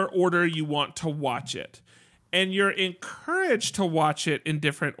whatever order you want to watch it. And you're encouraged to watch it in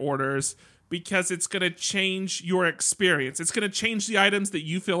different orders because it's going to change your experience. It's going to change the items that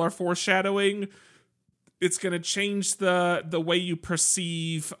you feel are foreshadowing. It's going to change the way you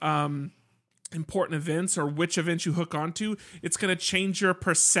perceive important events or which events you hook onto. It's going to change your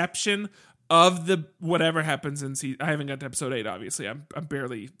perception of the whatever happens in season. I haven't got to episode 8, obviously. I'm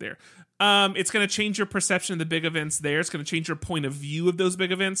barely there. It's going to change your perception of the big events there. It's going to change your point of view of those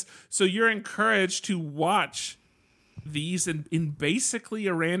big events. So you're encouraged to watch these in basically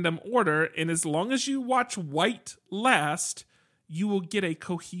a random order. And as long as you watch White last, you will get a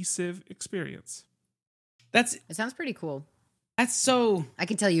cohesive experience. It sounds pretty cool. That's so... I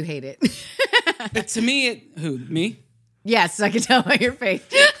can tell you hate it. To me, me? Yes, I can tell by your face.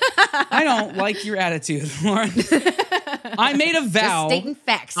 I don't like your attitude, Lauren. I made a vow. Just stating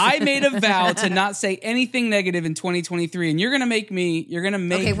facts. I made a vow to not say anything negative in 2023, and you're gonna make me.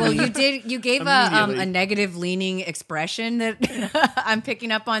 Okay, well, you did. You gave a negative leaning expression that I'm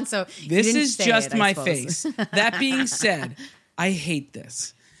picking up on. So this is just my face. That being said, I hate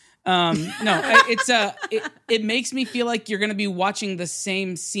this. It makes me feel like you're going to be watching the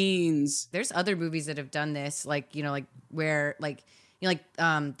same scenes. There's other movies that have done this, where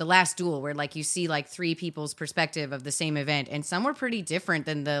The Last Duel, where you see 3 people's perspective of the same event, and some were pretty different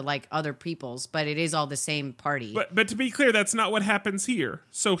than the other people's, but it is all the same party. But to be clear, that's not what happens here.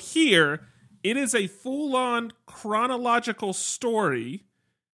 So here, it is a full-on chronological story.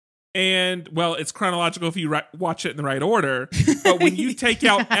 And, well, it's chronological if you watch it in the right order. But when you take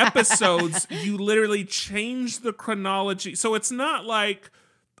out episodes, you literally change the chronology. So it's not like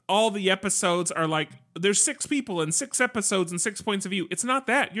all the episodes are there's 6 people and 6 episodes and 6 points of view. It's not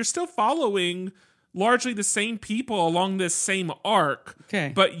that. You're still following largely the same people along this same arc.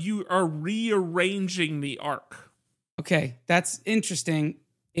 Okay. But you are rearranging the arc. Okay, that's interesting.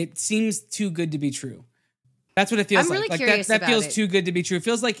 It seems too good to be true. That's what it feels I'm like. really curious that about feels it. too good to be true. It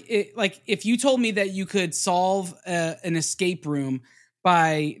feels like if you told me that you could solve an escape room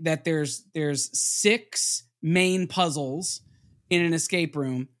by that there's 6 main puzzles in an escape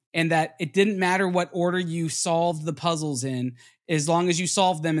room, and that it didn't matter what order you solved the puzzles in, as long as you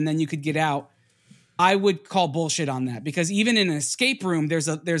solved them and then you could get out, I would call bullshit on that. Because even in an escape room, there's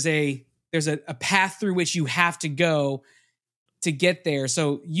a path through which you have to go to get there.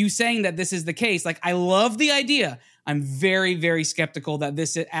 So you saying that this is the case, I love the idea. I'm very, very skeptical that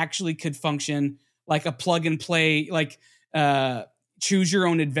this actually could function like a plug and play, choose your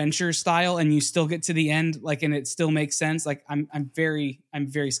own adventure style, and you still get to the end, and it still makes sense. I'm very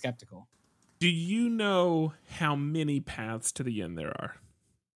skeptical. Do you know how many paths to the end there are?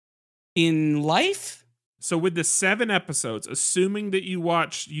 In life? So with the 7 episodes, assuming that you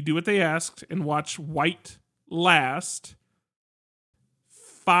do what they asked and watch White last,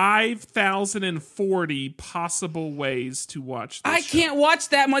 5,040 possible ways to watch this show. Can't watch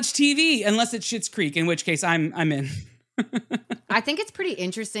that much TV unless it's Schitt's Creek, in which case I'm in. I think it's pretty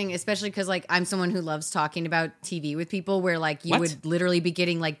interesting, especially because I'm someone who loves talking about TV with people, where you would literally be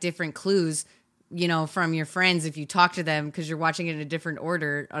getting different clues, from your friends if you talk to them because you're watching it in a different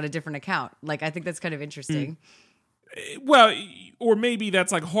order on a different account. I think that's kind of interesting. Well, or maybe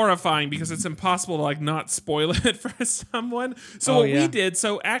that's horrifying because it's impossible to not spoil it for someone. So we did.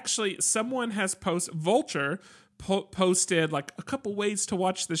 So actually, someone has Vulture posted a couple ways to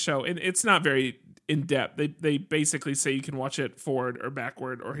watch the show, and it's not very in depth. They basically say you can watch it forward or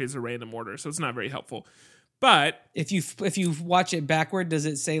backward, or here's a random order. So it's not very helpful. But if you watch it backward, does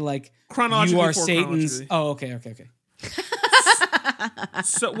it say chronologically? You are Satan's? Oh, okay.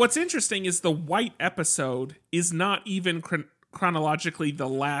 So what's interesting is the White episode is not even chronologically the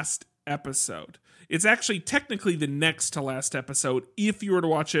last episode. It's actually technically the next to last episode if you were to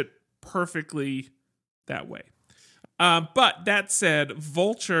watch it perfectly that way. But that said,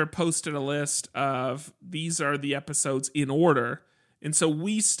 Vulture posted a list of these are the episodes in order. And so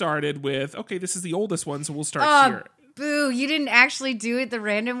we started with, okay, this is the oldest one, so we'll start here. Boo, you didn't actually do it the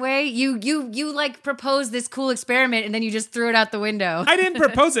random way. You proposed this cool experiment and then you just threw it out the window. I didn't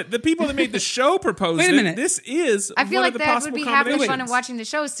propose it. The people that made the show proposed it. Wait a minute. This is I feel one of the that possible would be half the combinations. fun of watching the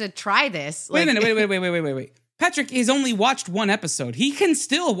shows to try this. Wait a minute. Wait. Patrick has only watched 1 episode. He can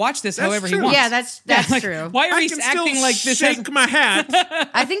still watch this however true. he wants. Yeah, that's true. Why are I we can acting still like this? shake my hat.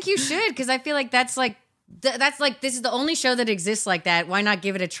 I think you should, because I feel like that's this is the only show that exists like that. Why not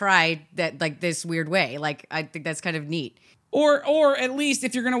give it a try this weird way? I think that's kind of neat. Or at least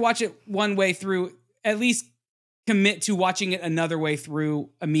if you're going to watch it one way through, at least commit to watching it another way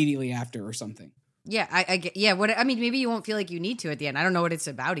through immediately after or something. Yeah, I get. Yeah, what I mean, maybe you won't feel like you need to at the end. I don't know what it's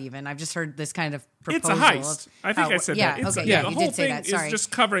about. Even I've just heard this kind of It's proposal. a heist. I think I said that. Yeah, It's, okay, the you whole did say thing that. Sorry. is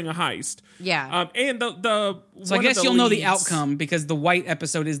just covering a heist. Yeah. And the So I one of guess the you'll know the leads- outcome because the white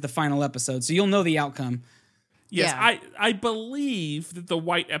episode is the final episode. So you'll know the outcome. Yes, Yeah. I believe that the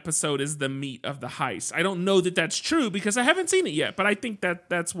white episode is the meat of the heist. I don't know that that's true because I haven't seen it yet, but I think that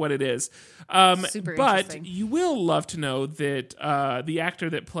that's what it is. Super but interesting. you will love to know that the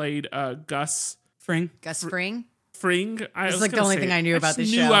actor that played Gus Fring. Gus Fring. Fring. It's like the only thing I knew about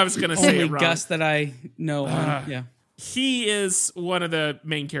this show. I was going to say Only it wrong. Gus that I know. Yeah. He is one of the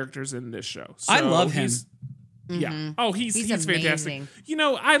main characters in this show. So I love him. he's- Yeah. Oh, he's fantastic. amazing. You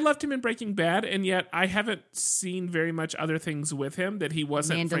know, I loved him in Breaking Bad, and yet I haven't seen very much other things with him that he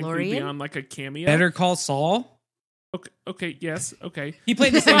wasn't frankly Mandalorian? beyond like a cameo. Better Call Saul. Okay, yes, okay. He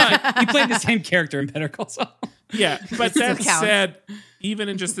played the same. He played the same character in Better Call Saul. Yeah, but that Still counts. said, even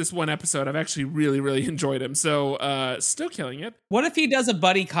in just this one episode, I've actually really enjoyed him. So, still killing it. What if he does a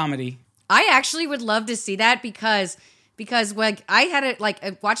buddy comedy? I actually would love to see that because like I had it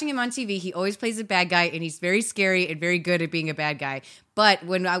like watching him on TV, he always plays a bad guy and he's very scary and very good at being a bad guy. But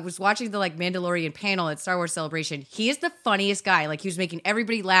when I was watching the like Mandalorian panel at Star Wars Celebration, he is the funniest guy. Like he was making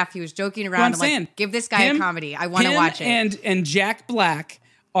everybody laugh. He was joking around. I'm saying, like, give this guy a comedy. I want to him watch it. And Jack Black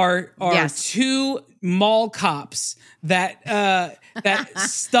are Yes. two mall cops that that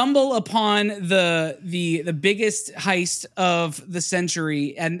stumble upon the biggest heist of the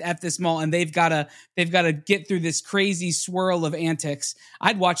century and at this mall, and they've got to get through this crazy swirl of antics.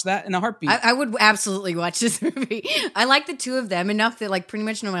 I'd watch that in a heartbeat. I would absolutely watch this movie. I like the two of them enough that like pretty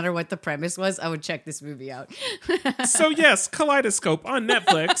much no matter what the premise was, I would check this movie out. So, yes, Kaleidoscope on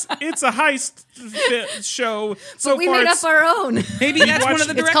Netflix. It's a heist show. So But we far, made it's- up our own. Maybe that's one of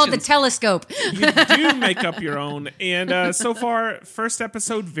the It's directions. called The Telescope. you do make up your own. And so far, first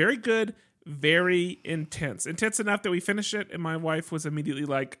episode, very good, very intense. Intense enough that we finished it, and my wife was immediately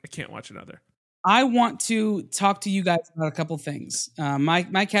like, I can't watch another. I want to talk to you guys about a couple things.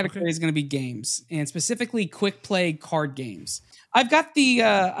 My category is going to be games, and specifically quick play card games. I've got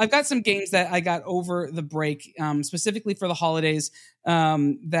some games that I got over the break, specifically for the holidays,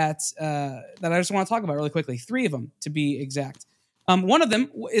 that I just want to talk about really quickly. 3 of them, to be exact. One of them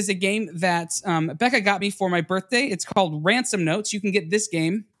is a game that Becca got me for my birthday. It's called Ransom Notes. You can get this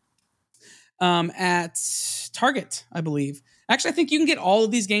game at Target, I believe. Actually, I think you can get all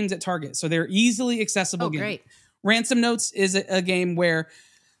of these games at Target, so they're easily accessible. Oh, games. great. Ransom Notes is a game where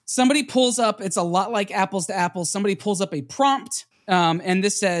somebody pulls up, it's a lot like Apples to Apples, somebody pulls up a prompt, and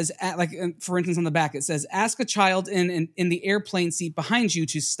this says, for instance, on the back, it says, ask a child in the airplane seat behind you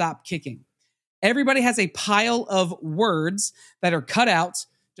to stop kicking. Everybody has a pile of words that are cut out,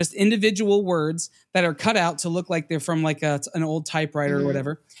 just individual words that are cut out to look like they're from like an old typewriter or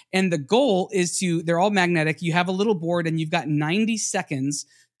whatever. And the goal is they're all magnetic. You have a little board and you've got 90 seconds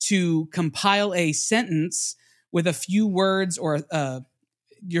to compile a sentence with a few words, or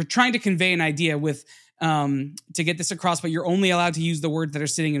you're trying to convey an idea with to get this across, but you're only allowed to use the words that are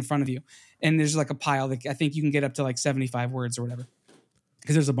sitting in front of you. And there's like a pile that I think you can get up to like 75 words or whatever,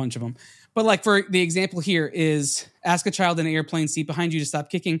 because there's a bunch of them. But like for the example here is ask a child in an airplane seat behind you to stop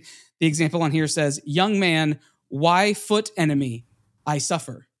kicking. The example on here says, young man, why foot enemy? I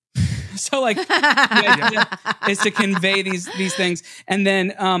suffer. So like the idea is to convey these things. And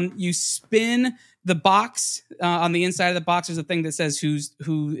then you spin the box. On the inside of the box, there's a thing that says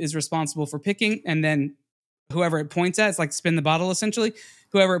who is responsible for picking. And then whoever it points at, it's like spin the bottle essentially.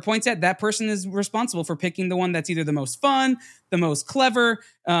 Whoever it points at, that person is responsible for picking the one that's either the most fun, the most clever,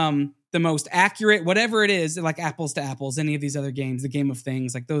 the most accurate, whatever it is, like Apples to Apples, any of these other games, the Game of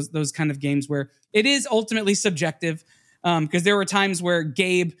Things, like those kind of games where it is ultimately subjective. Because there were times where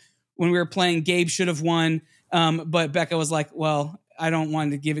when we were playing, Gabe should have won, but Becca was like, well, I don't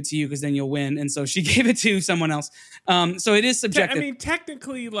want to give it to you because then you'll win. And so she gave it to someone else. So it is subjective. I mean,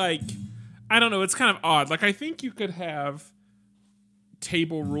 technically, like, I don't know, it's kind of odd. Like, I think you could have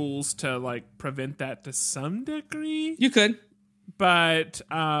table rules to like prevent that to some degree. You could. But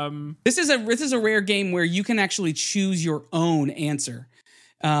this is a rare game where you can actually choose your own answer,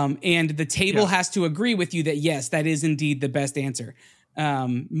 and the table has to agree with you that yes, that is indeed the best answer.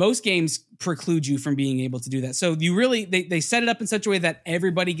 Most games preclude you from being able to do that. So you really they set it up in such a way that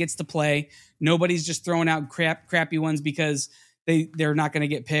everybody gets to play. Nobody's just throwing out crappy ones because they're not going to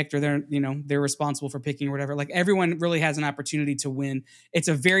get picked, or they're responsible for picking or whatever. Like everyone really has an opportunity to win. It's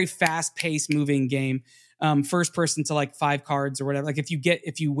a very fast paced moving game. First person to like 5 cards or whatever. Like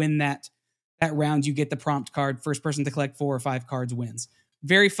if you win that round, you get the prompt card. First person to collect 4 or 5 cards wins.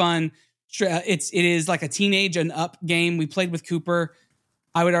 Very fun. It is like a teenage and up game. We played with Cooper.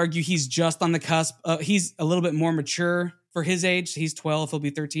 I would argue he's just on the cusp. He's a little bit more mature for his age. He's 12. He'll be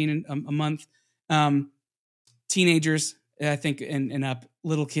 13 in a month. Teenagers, I think, and up,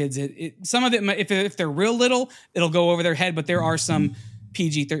 little kids. Some of it, if they're real little, it'll go over their head. But there are some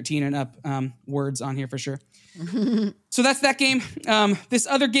PG-13 and up words on here for sure. So that's that game. This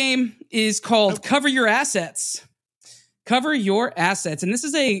other game is called Cover Your Assets. Cover Your Assets, and this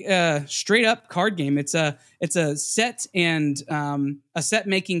is a straight up card game. It's a set and a set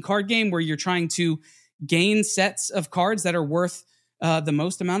making card game where you're trying to gain sets of cards that are worth the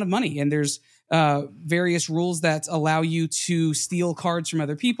most amount of money. And there's various rules that allow you to steal cards from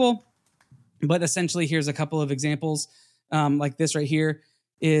other people. But essentially, here's a couple of examples. Like this right here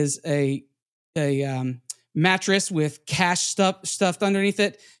is a mattress with cash stuffed underneath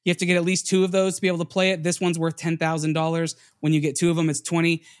it. You have to get at least 2 of those to be able to play it. This one's worth $10,000. When you get 2 of them, it's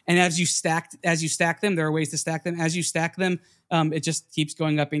 20. And as you stack them, there are ways to stack them. As you stack them, it just keeps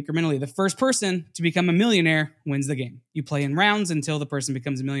going up incrementally. The first person to become a millionaire wins the game. You play in rounds until the person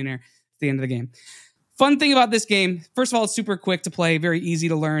becomes a millionaire at the end of the game. Fun thing about this game, first of all, it's super quick to play, very easy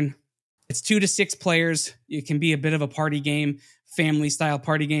to learn. It's 2 to 6 players. It can be a bit of a party game, family style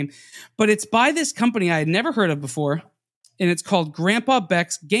party game, but it's by this company I had never heard of before, and it's called Grandpa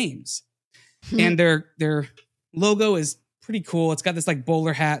Beck's Games. And their logo is pretty cool. It's got this like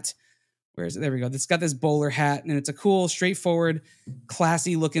bowler hat. Where is it? There we go. It's got this bowler hat, and it's a cool, straightforward,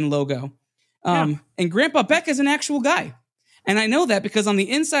 classy looking logo. And Grandpa Beck is an actual guy. And I know that because on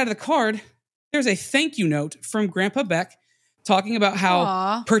the inside of the card, there's a thank you note from Grandpa Beck talking about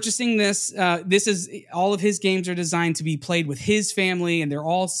how purchasing this is all of his games are designed to be played with his family, and they're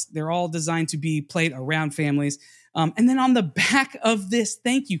all designed to be played around families. And then on the back of this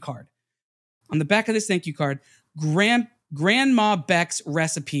thank you card, Grandma Beck's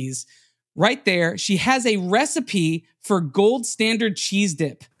recipes, right there, she has a recipe for gold standard cheese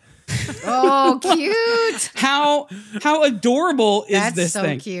dip. Oh, cute! How adorable is this thing?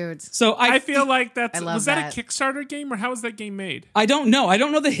 That's so cute. So I feel like was that that a Kickstarter game, or how was that game made? I don't know. I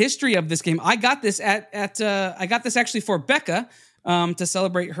don't know the history of this game. I got this I got this actually for Becca to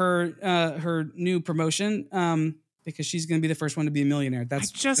celebrate her new promotion because she's going to be the first one to be a millionaire.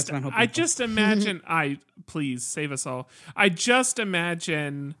 That's what I'm hoping. I just imagine. Please save us all. I just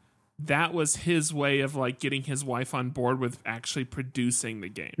imagine that was his way of like getting his wife on board with actually producing the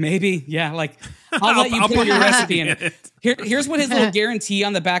game. Maybe, yeah. Like, I'll let you put your recipe in it. Here's what his little guarantee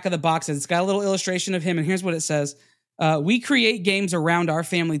on the back of the box is. It's got a little illustration of him, and here's what it says. We create games around our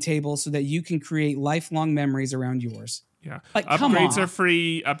family table so that you can create lifelong memories around yours. Yeah. Like, upgrades are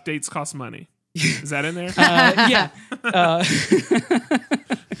free. Updates cost money. Is that in there? Yeah.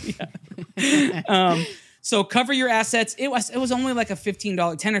 So Cover Your Assets. It was only like a $10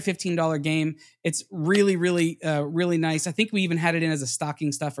 or $15 game. It's really, really, really nice. I think we even had it in as a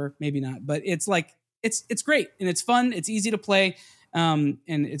stocking stuffer. Maybe not, but it's like it's great and it's fun. It's easy to play, and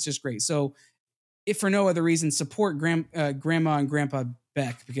it's just great. So, if for no other reason, support Grandma and Grandpa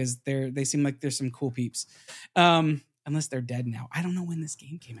Beck because they seem like there's some cool peeps. Unless they're dead now. I don't know when this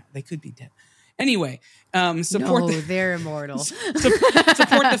game came out. They could be dead. Anyway, support. No, they're immortal. Support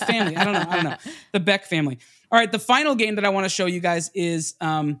the family. I don't know. The Beck family. All right, the final game that I want to show you guys is,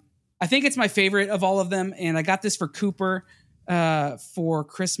 I think it's my favorite of all of them, and I got this for Cooper for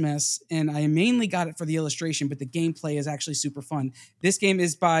Christmas, and I mainly got it for the illustration, but the gameplay is actually super fun. This game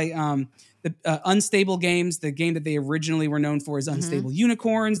is by the Unstable Games. The game that they originally were known for is Unstable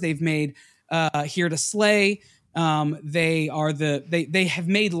Unicorns. They've made Here to Slay. They have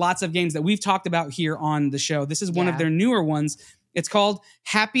made lots of games that we've talked about here on the show. This is one of their newer ones. It's called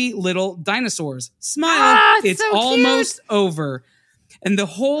Happy Little Dinosaurs. Smile. It's so almost over. And the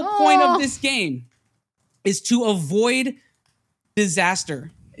whole point of this game is to avoid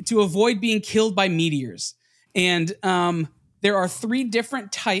disaster, to avoid being killed by meteors. And there are 3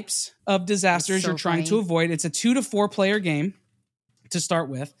 different types of disasters you're trying to avoid. It's a 2 to 4 player game to start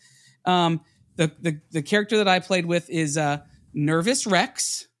with. The character that I played with is Nervous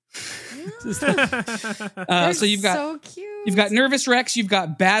Rex. So you've got so cute. You've got Nervous Rex. You've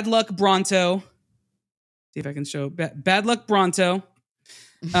got Bad Luck Bronto. See if I can show Bad Luck Bronto.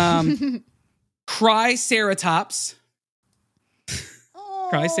 Cry Ceratops.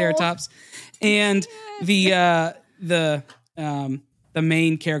 Cry Ceratops, and the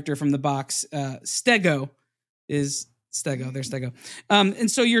main character from the box, Stego, is. Stego, there's Stego.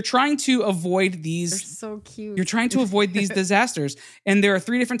 And so you're trying to avoid these. They're so cute. You're trying to avoid these disasters. And there are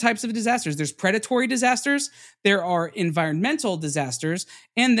 3 different types of disasters. There's predatory disasters, there are environmental disasters,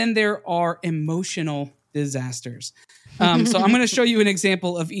 and then there are emotional disasters. So I'm going to show you an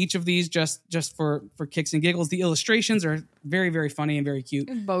example of each of these just for kicks and giggles. The illustrations are very, very funny and very cute.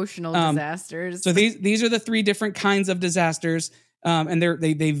 Emotional disasters. So these are the 3 different kinds of disasters, and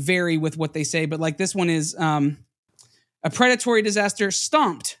they vary with what they say. But like this one is a predatory disaster.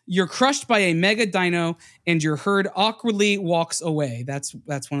 Stomped. You're crushed by a mega dino, and your herd awkwardly walks away. That's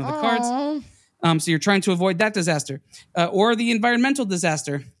one of the cards. So you're trying to avoid that disaster. Or the environmental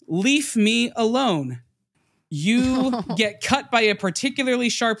disaster. Leave me alone. You get cut by a particularly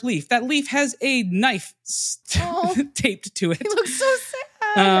sharp leaf. That leaf has a knife taped to it. It looks so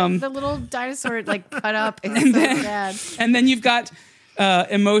sad. The little dinosaur cut up. It's so sad. And then you've got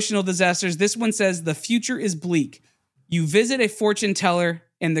emotional disasters. This one says, the future is bleak. You visit a fortune teller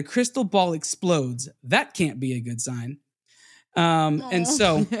and the crystal ball explodes. That can't be a good sign. And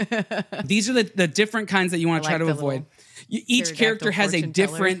so these are the different kinds that you want to try to avoid. Each character has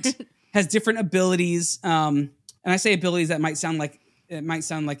has different abilities. And I say abilities that might sound like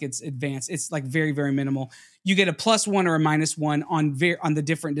it's advanced. It's like very, very minimal. You get a +1 or a -1 on the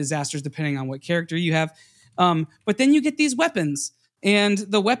different disasters, depending on what character you have. But then you get these weapons, and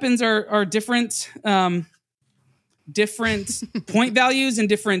the weapons are different, different point values and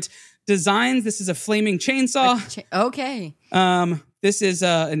different designs. This is a flaming chainsaw. Okay. This is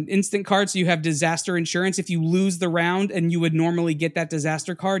an instant card, so you have disaster insurance. If you lose the round and you would normally get that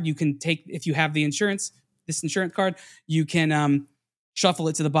disaster card, you can take, if you have this insurance card, you can shuffle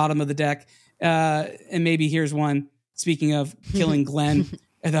it to the bottom of the deck. And maybe here's one. Speaking of killing Glenn,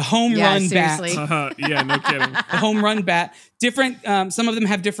 the home run seriously. bat. Yeah, no kidding. The home run bat. Different. Some of them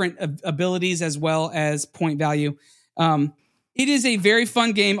have different abilities as well as point value. It is a very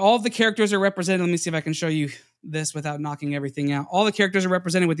fun game. All of the characters are represented. Let me see if I can show you this without knocking everything out. All the characters are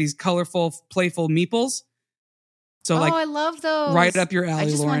represented with these colorful, playful meeples. So I love those. Right up your alley, I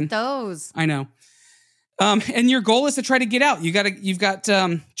just Lauren. want those. I know. And your goal is to try to get out. You've got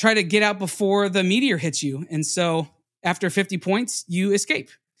try to get out before the meteor hits you. And so after 50 points, you escape.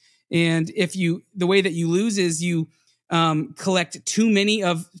 And the way that you lose is you collect too many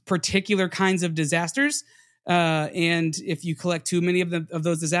of particular kinds of disasters. And if you collect too many of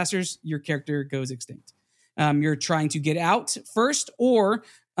those disasters, your character goes extinct. You're trying to get out first or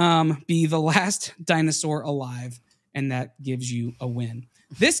be the last dinosaur alive, and that gives you a win.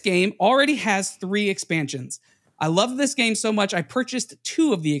 This game already has 3 expansions. I love this game so much, I purchased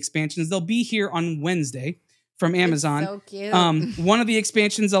 2 of the expansions. They'll be here on Wednesday from Amazon. It's so cute. One of the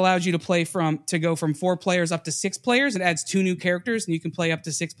expansions allows you to go from 4 players up to 6 players. It adds 2 new characters, and you can play up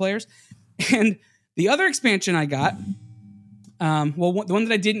to 6 players. And the other expansion I got, the one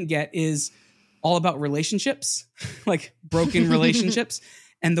that I didn't get is all about relationships, like broken relationships.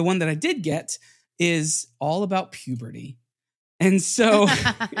 And the one that I did get is all about puberty. And so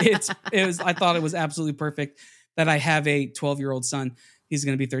I thought it was absolutely perfect that I have a 12-year-old son. He's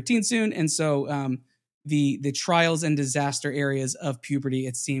going to be 13 soon. And so the trials and disaster areas of puberty,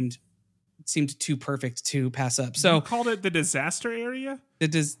 it seemed too perfect to pass up. So you called it the disaster area? The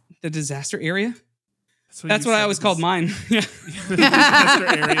disaster area? That's what I always called mine. Yeah. The disaster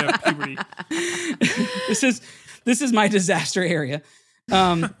area of puberty. This is my disaster area.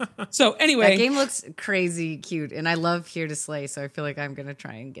 So anyway, that game looks crazy cute, and I love Here to Slay, so I feel like I'm gonna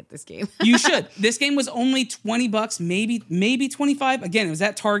try and get this game. You should. This game was only $20, maybe 25. Again, it was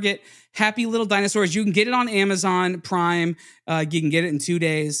at Target. Happy Little Dinosaurs. You can get it on Amazon Prime. You can get it in 2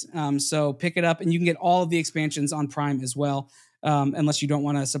 days. So pick it up, and you can get all of the expansions on Prime as well. Unless you don't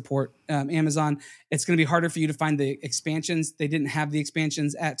want to support Amazon, it's going to be harder for you to find the expansions. They didn't have the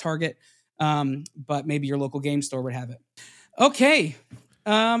expansions at Target, but maybe your local game store would have it. Okay,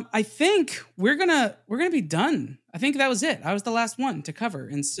 I think we're gonna be done. I think that was it. I was the last one to cover,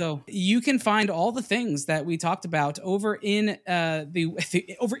 and so you can find all the things that we talked about over in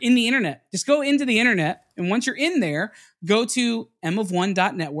the internet. Just go into the internet, and once you're in there, go to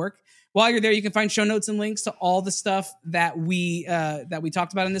mof1.network. While you're there, you can find show notes and links to all the stuff that we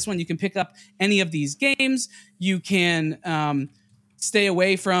talked about in this one. You can pick up any of these games. You can stay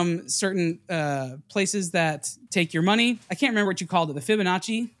away from certain places that take your money. I can't remember what you called it. The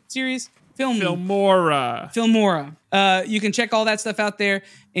Fibonacci series? Filmora. You can check all that stuff out there,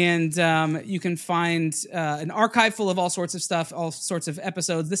 and you can find an archive full of all sorts of stuff, all sorts of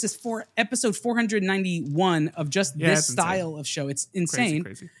episodes. This is for episode 491 of just this style of show. It's insane.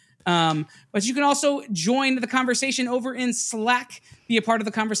 Crazy. But you can also join the conversation over in Slack, be a part of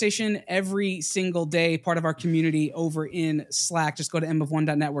the conversation every single day, part of our community over in Slack. Just go to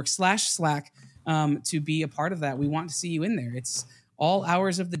mof1.network/Slack to be a part of that. We want to see you in there. It's all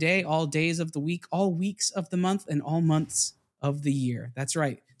hours of the day, all days of the week, all weeks of the month, and all months of the year. That's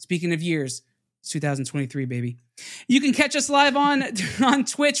right. Speaking of years, It's 2023, baby. You can catch us live on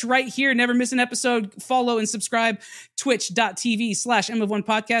Twitch right here. Never miss an episode. Follow and subscribe. Twitch.tv/M of1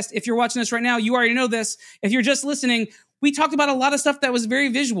 podcast. If you're watching this right now, you already know this. If you're just listening, we talked about a lot of stuff that was very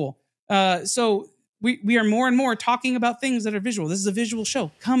visual. So we are more and more talking about things that are visual. This is a visual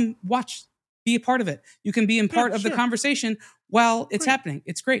show. Come watch. Be a part of it. You can be a part of the conversation while it's happening.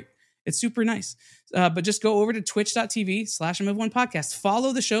 It's great. It's super nice. But just go over to twitch.tv/M of1 podcast.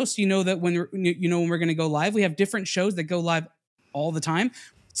 Follow the show so you know that when we're going to go live. We have different shows that go live all the time.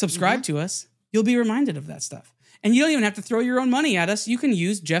 Subscribe to us. You'll be reminded of that stuff. And you don't even have to throw your own money at us. You can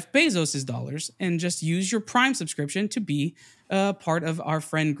use Jeff Bezos' dollars and just use your Prime subscription to be part of our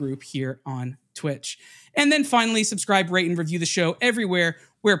friend group here on Twitch. And then finally, subscribe, rate, and review the show everywhere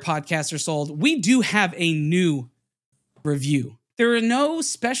where podcasts are sold. We do have a new review. There were no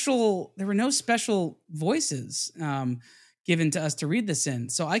special voices given to us to read this in.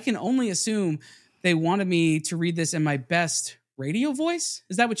 So I can only assume they wanted me to read this in my best radio voice.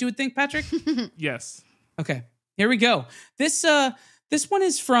 Is that what you would think, Patrick? Yes. Okay. Here we go. This one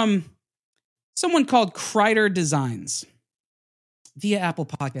is from someone called Kreider Designs via Apple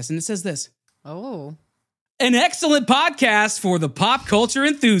Podcasts. And it says this. Oh. An excellent podcast for the pop culture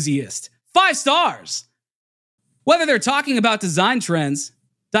enthusiast. 5 stars. Whether they're talking about design trends,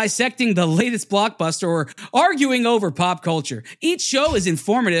 dissecting the latest blockbuster, or arguing over pop culture, each show is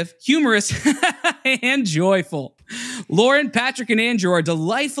informative, humorous, and joyful. Lauren, Patrick, and Andrew are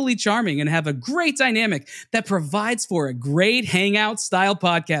delightfully charming and have a great dynamic that provides for a great hangout-style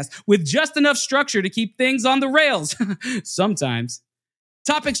podcast with just enough structure to keep things on the rails. Sometimes.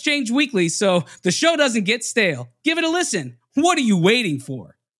 Topics change weekly, so the show doesn't get stale. Give it a listen. What are you waiting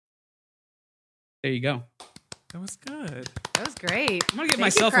for? There you go. That was good. That was great. I'm gonna give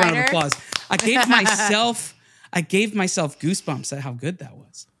myself a round of applause. I gave myself goosebumps at how good that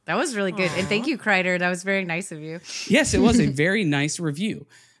was. That was really good. And thank you, Kreider. That was very nice of you. Yes, it was a very nice review.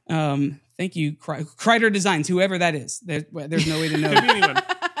 Thank you, Kreider Designs, whoever that is. There's no way to know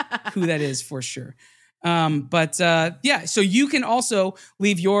who that is for sure. So you can also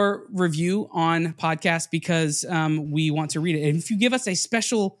leave your review on podcast because we want to read it. And if you give us a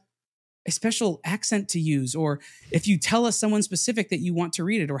special accent to use, or if you tell us someone specific that you want to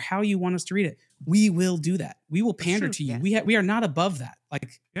read it or how you want us to read it, we will do that. We will pander to you. Yeah. We are not above that.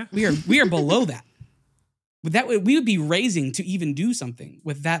 We are below that. With that, we would be raising to even do something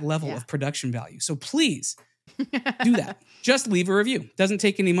with that level of production value. So please do that. Just leave a review. Doesn't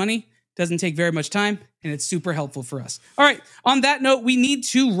take any money. Doesn't take very much time, and it's super helpful for us. All right, on that note, we need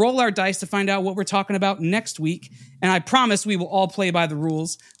to roll our dice to find out what we're talking about next week, and I promise we will all play by the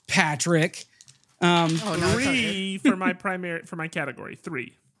rules. Patrick. 3 for my category.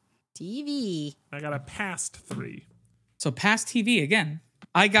 3. TV. I got a past 3. So past TV again.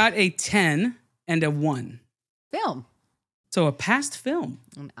 I got a 10 and a 1. Film. So a past film.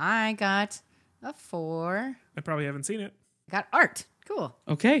 And I got a 4. I probably haven't seen it. I got art. Cool.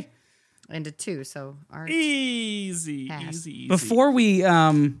 Okay. And a 2, so art. Easy. Before we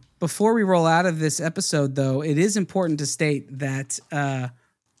roll out of this episode, though, it is important to state that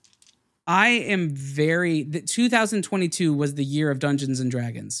I am that 2022 was the year of Dungeons and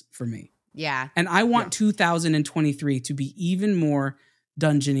Dragons for me. Yeah. And I want 2023 to be even more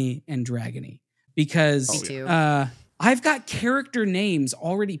dungeony and dragony because Me too. I've got character names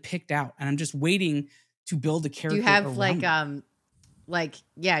already picked out, and I'm just waiting to build a character. Do you have them.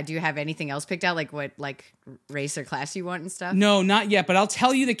 do you have anything else picked out, like what race or class you want and stuff? No, not yet, but I'll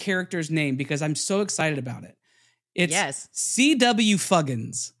tell you the character's name because I'm so excited about it. It's C.W.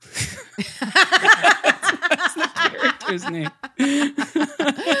 Fuggins. That's the character's name.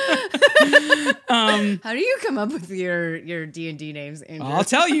 How do you come up with your D&D names, Andrew? I'll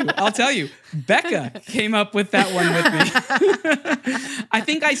tell you. Becca came up with that one with me. I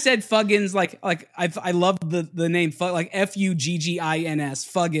think I said Fuggins I love the name Fuggins,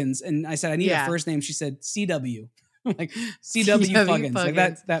 Fuggins, and I said I need a first name. She said CW. Like CW Fuggins. Like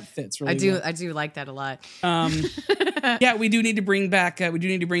that fits really well. I do like that a lot. We do need to bring back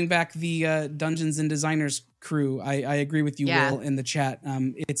the Dungeons and Designers crew. I agree with you, Will, in the chat.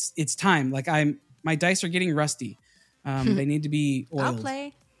 It's time. Like my dice are getting rusty. They need to be oiled. I'll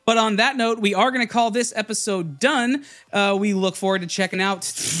play. But on that note, we are going to call this episode done. We look forward to checking out.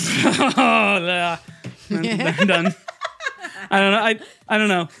 I'm done. I don't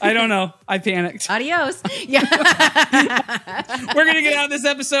know. I panicked. Adios. Yeah. We're going to get out of this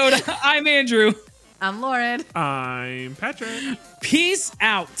episode. I'm Andrew. I'm Lauren. I'm Patrick. Peace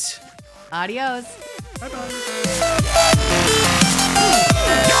out. Adios. Bye-bye.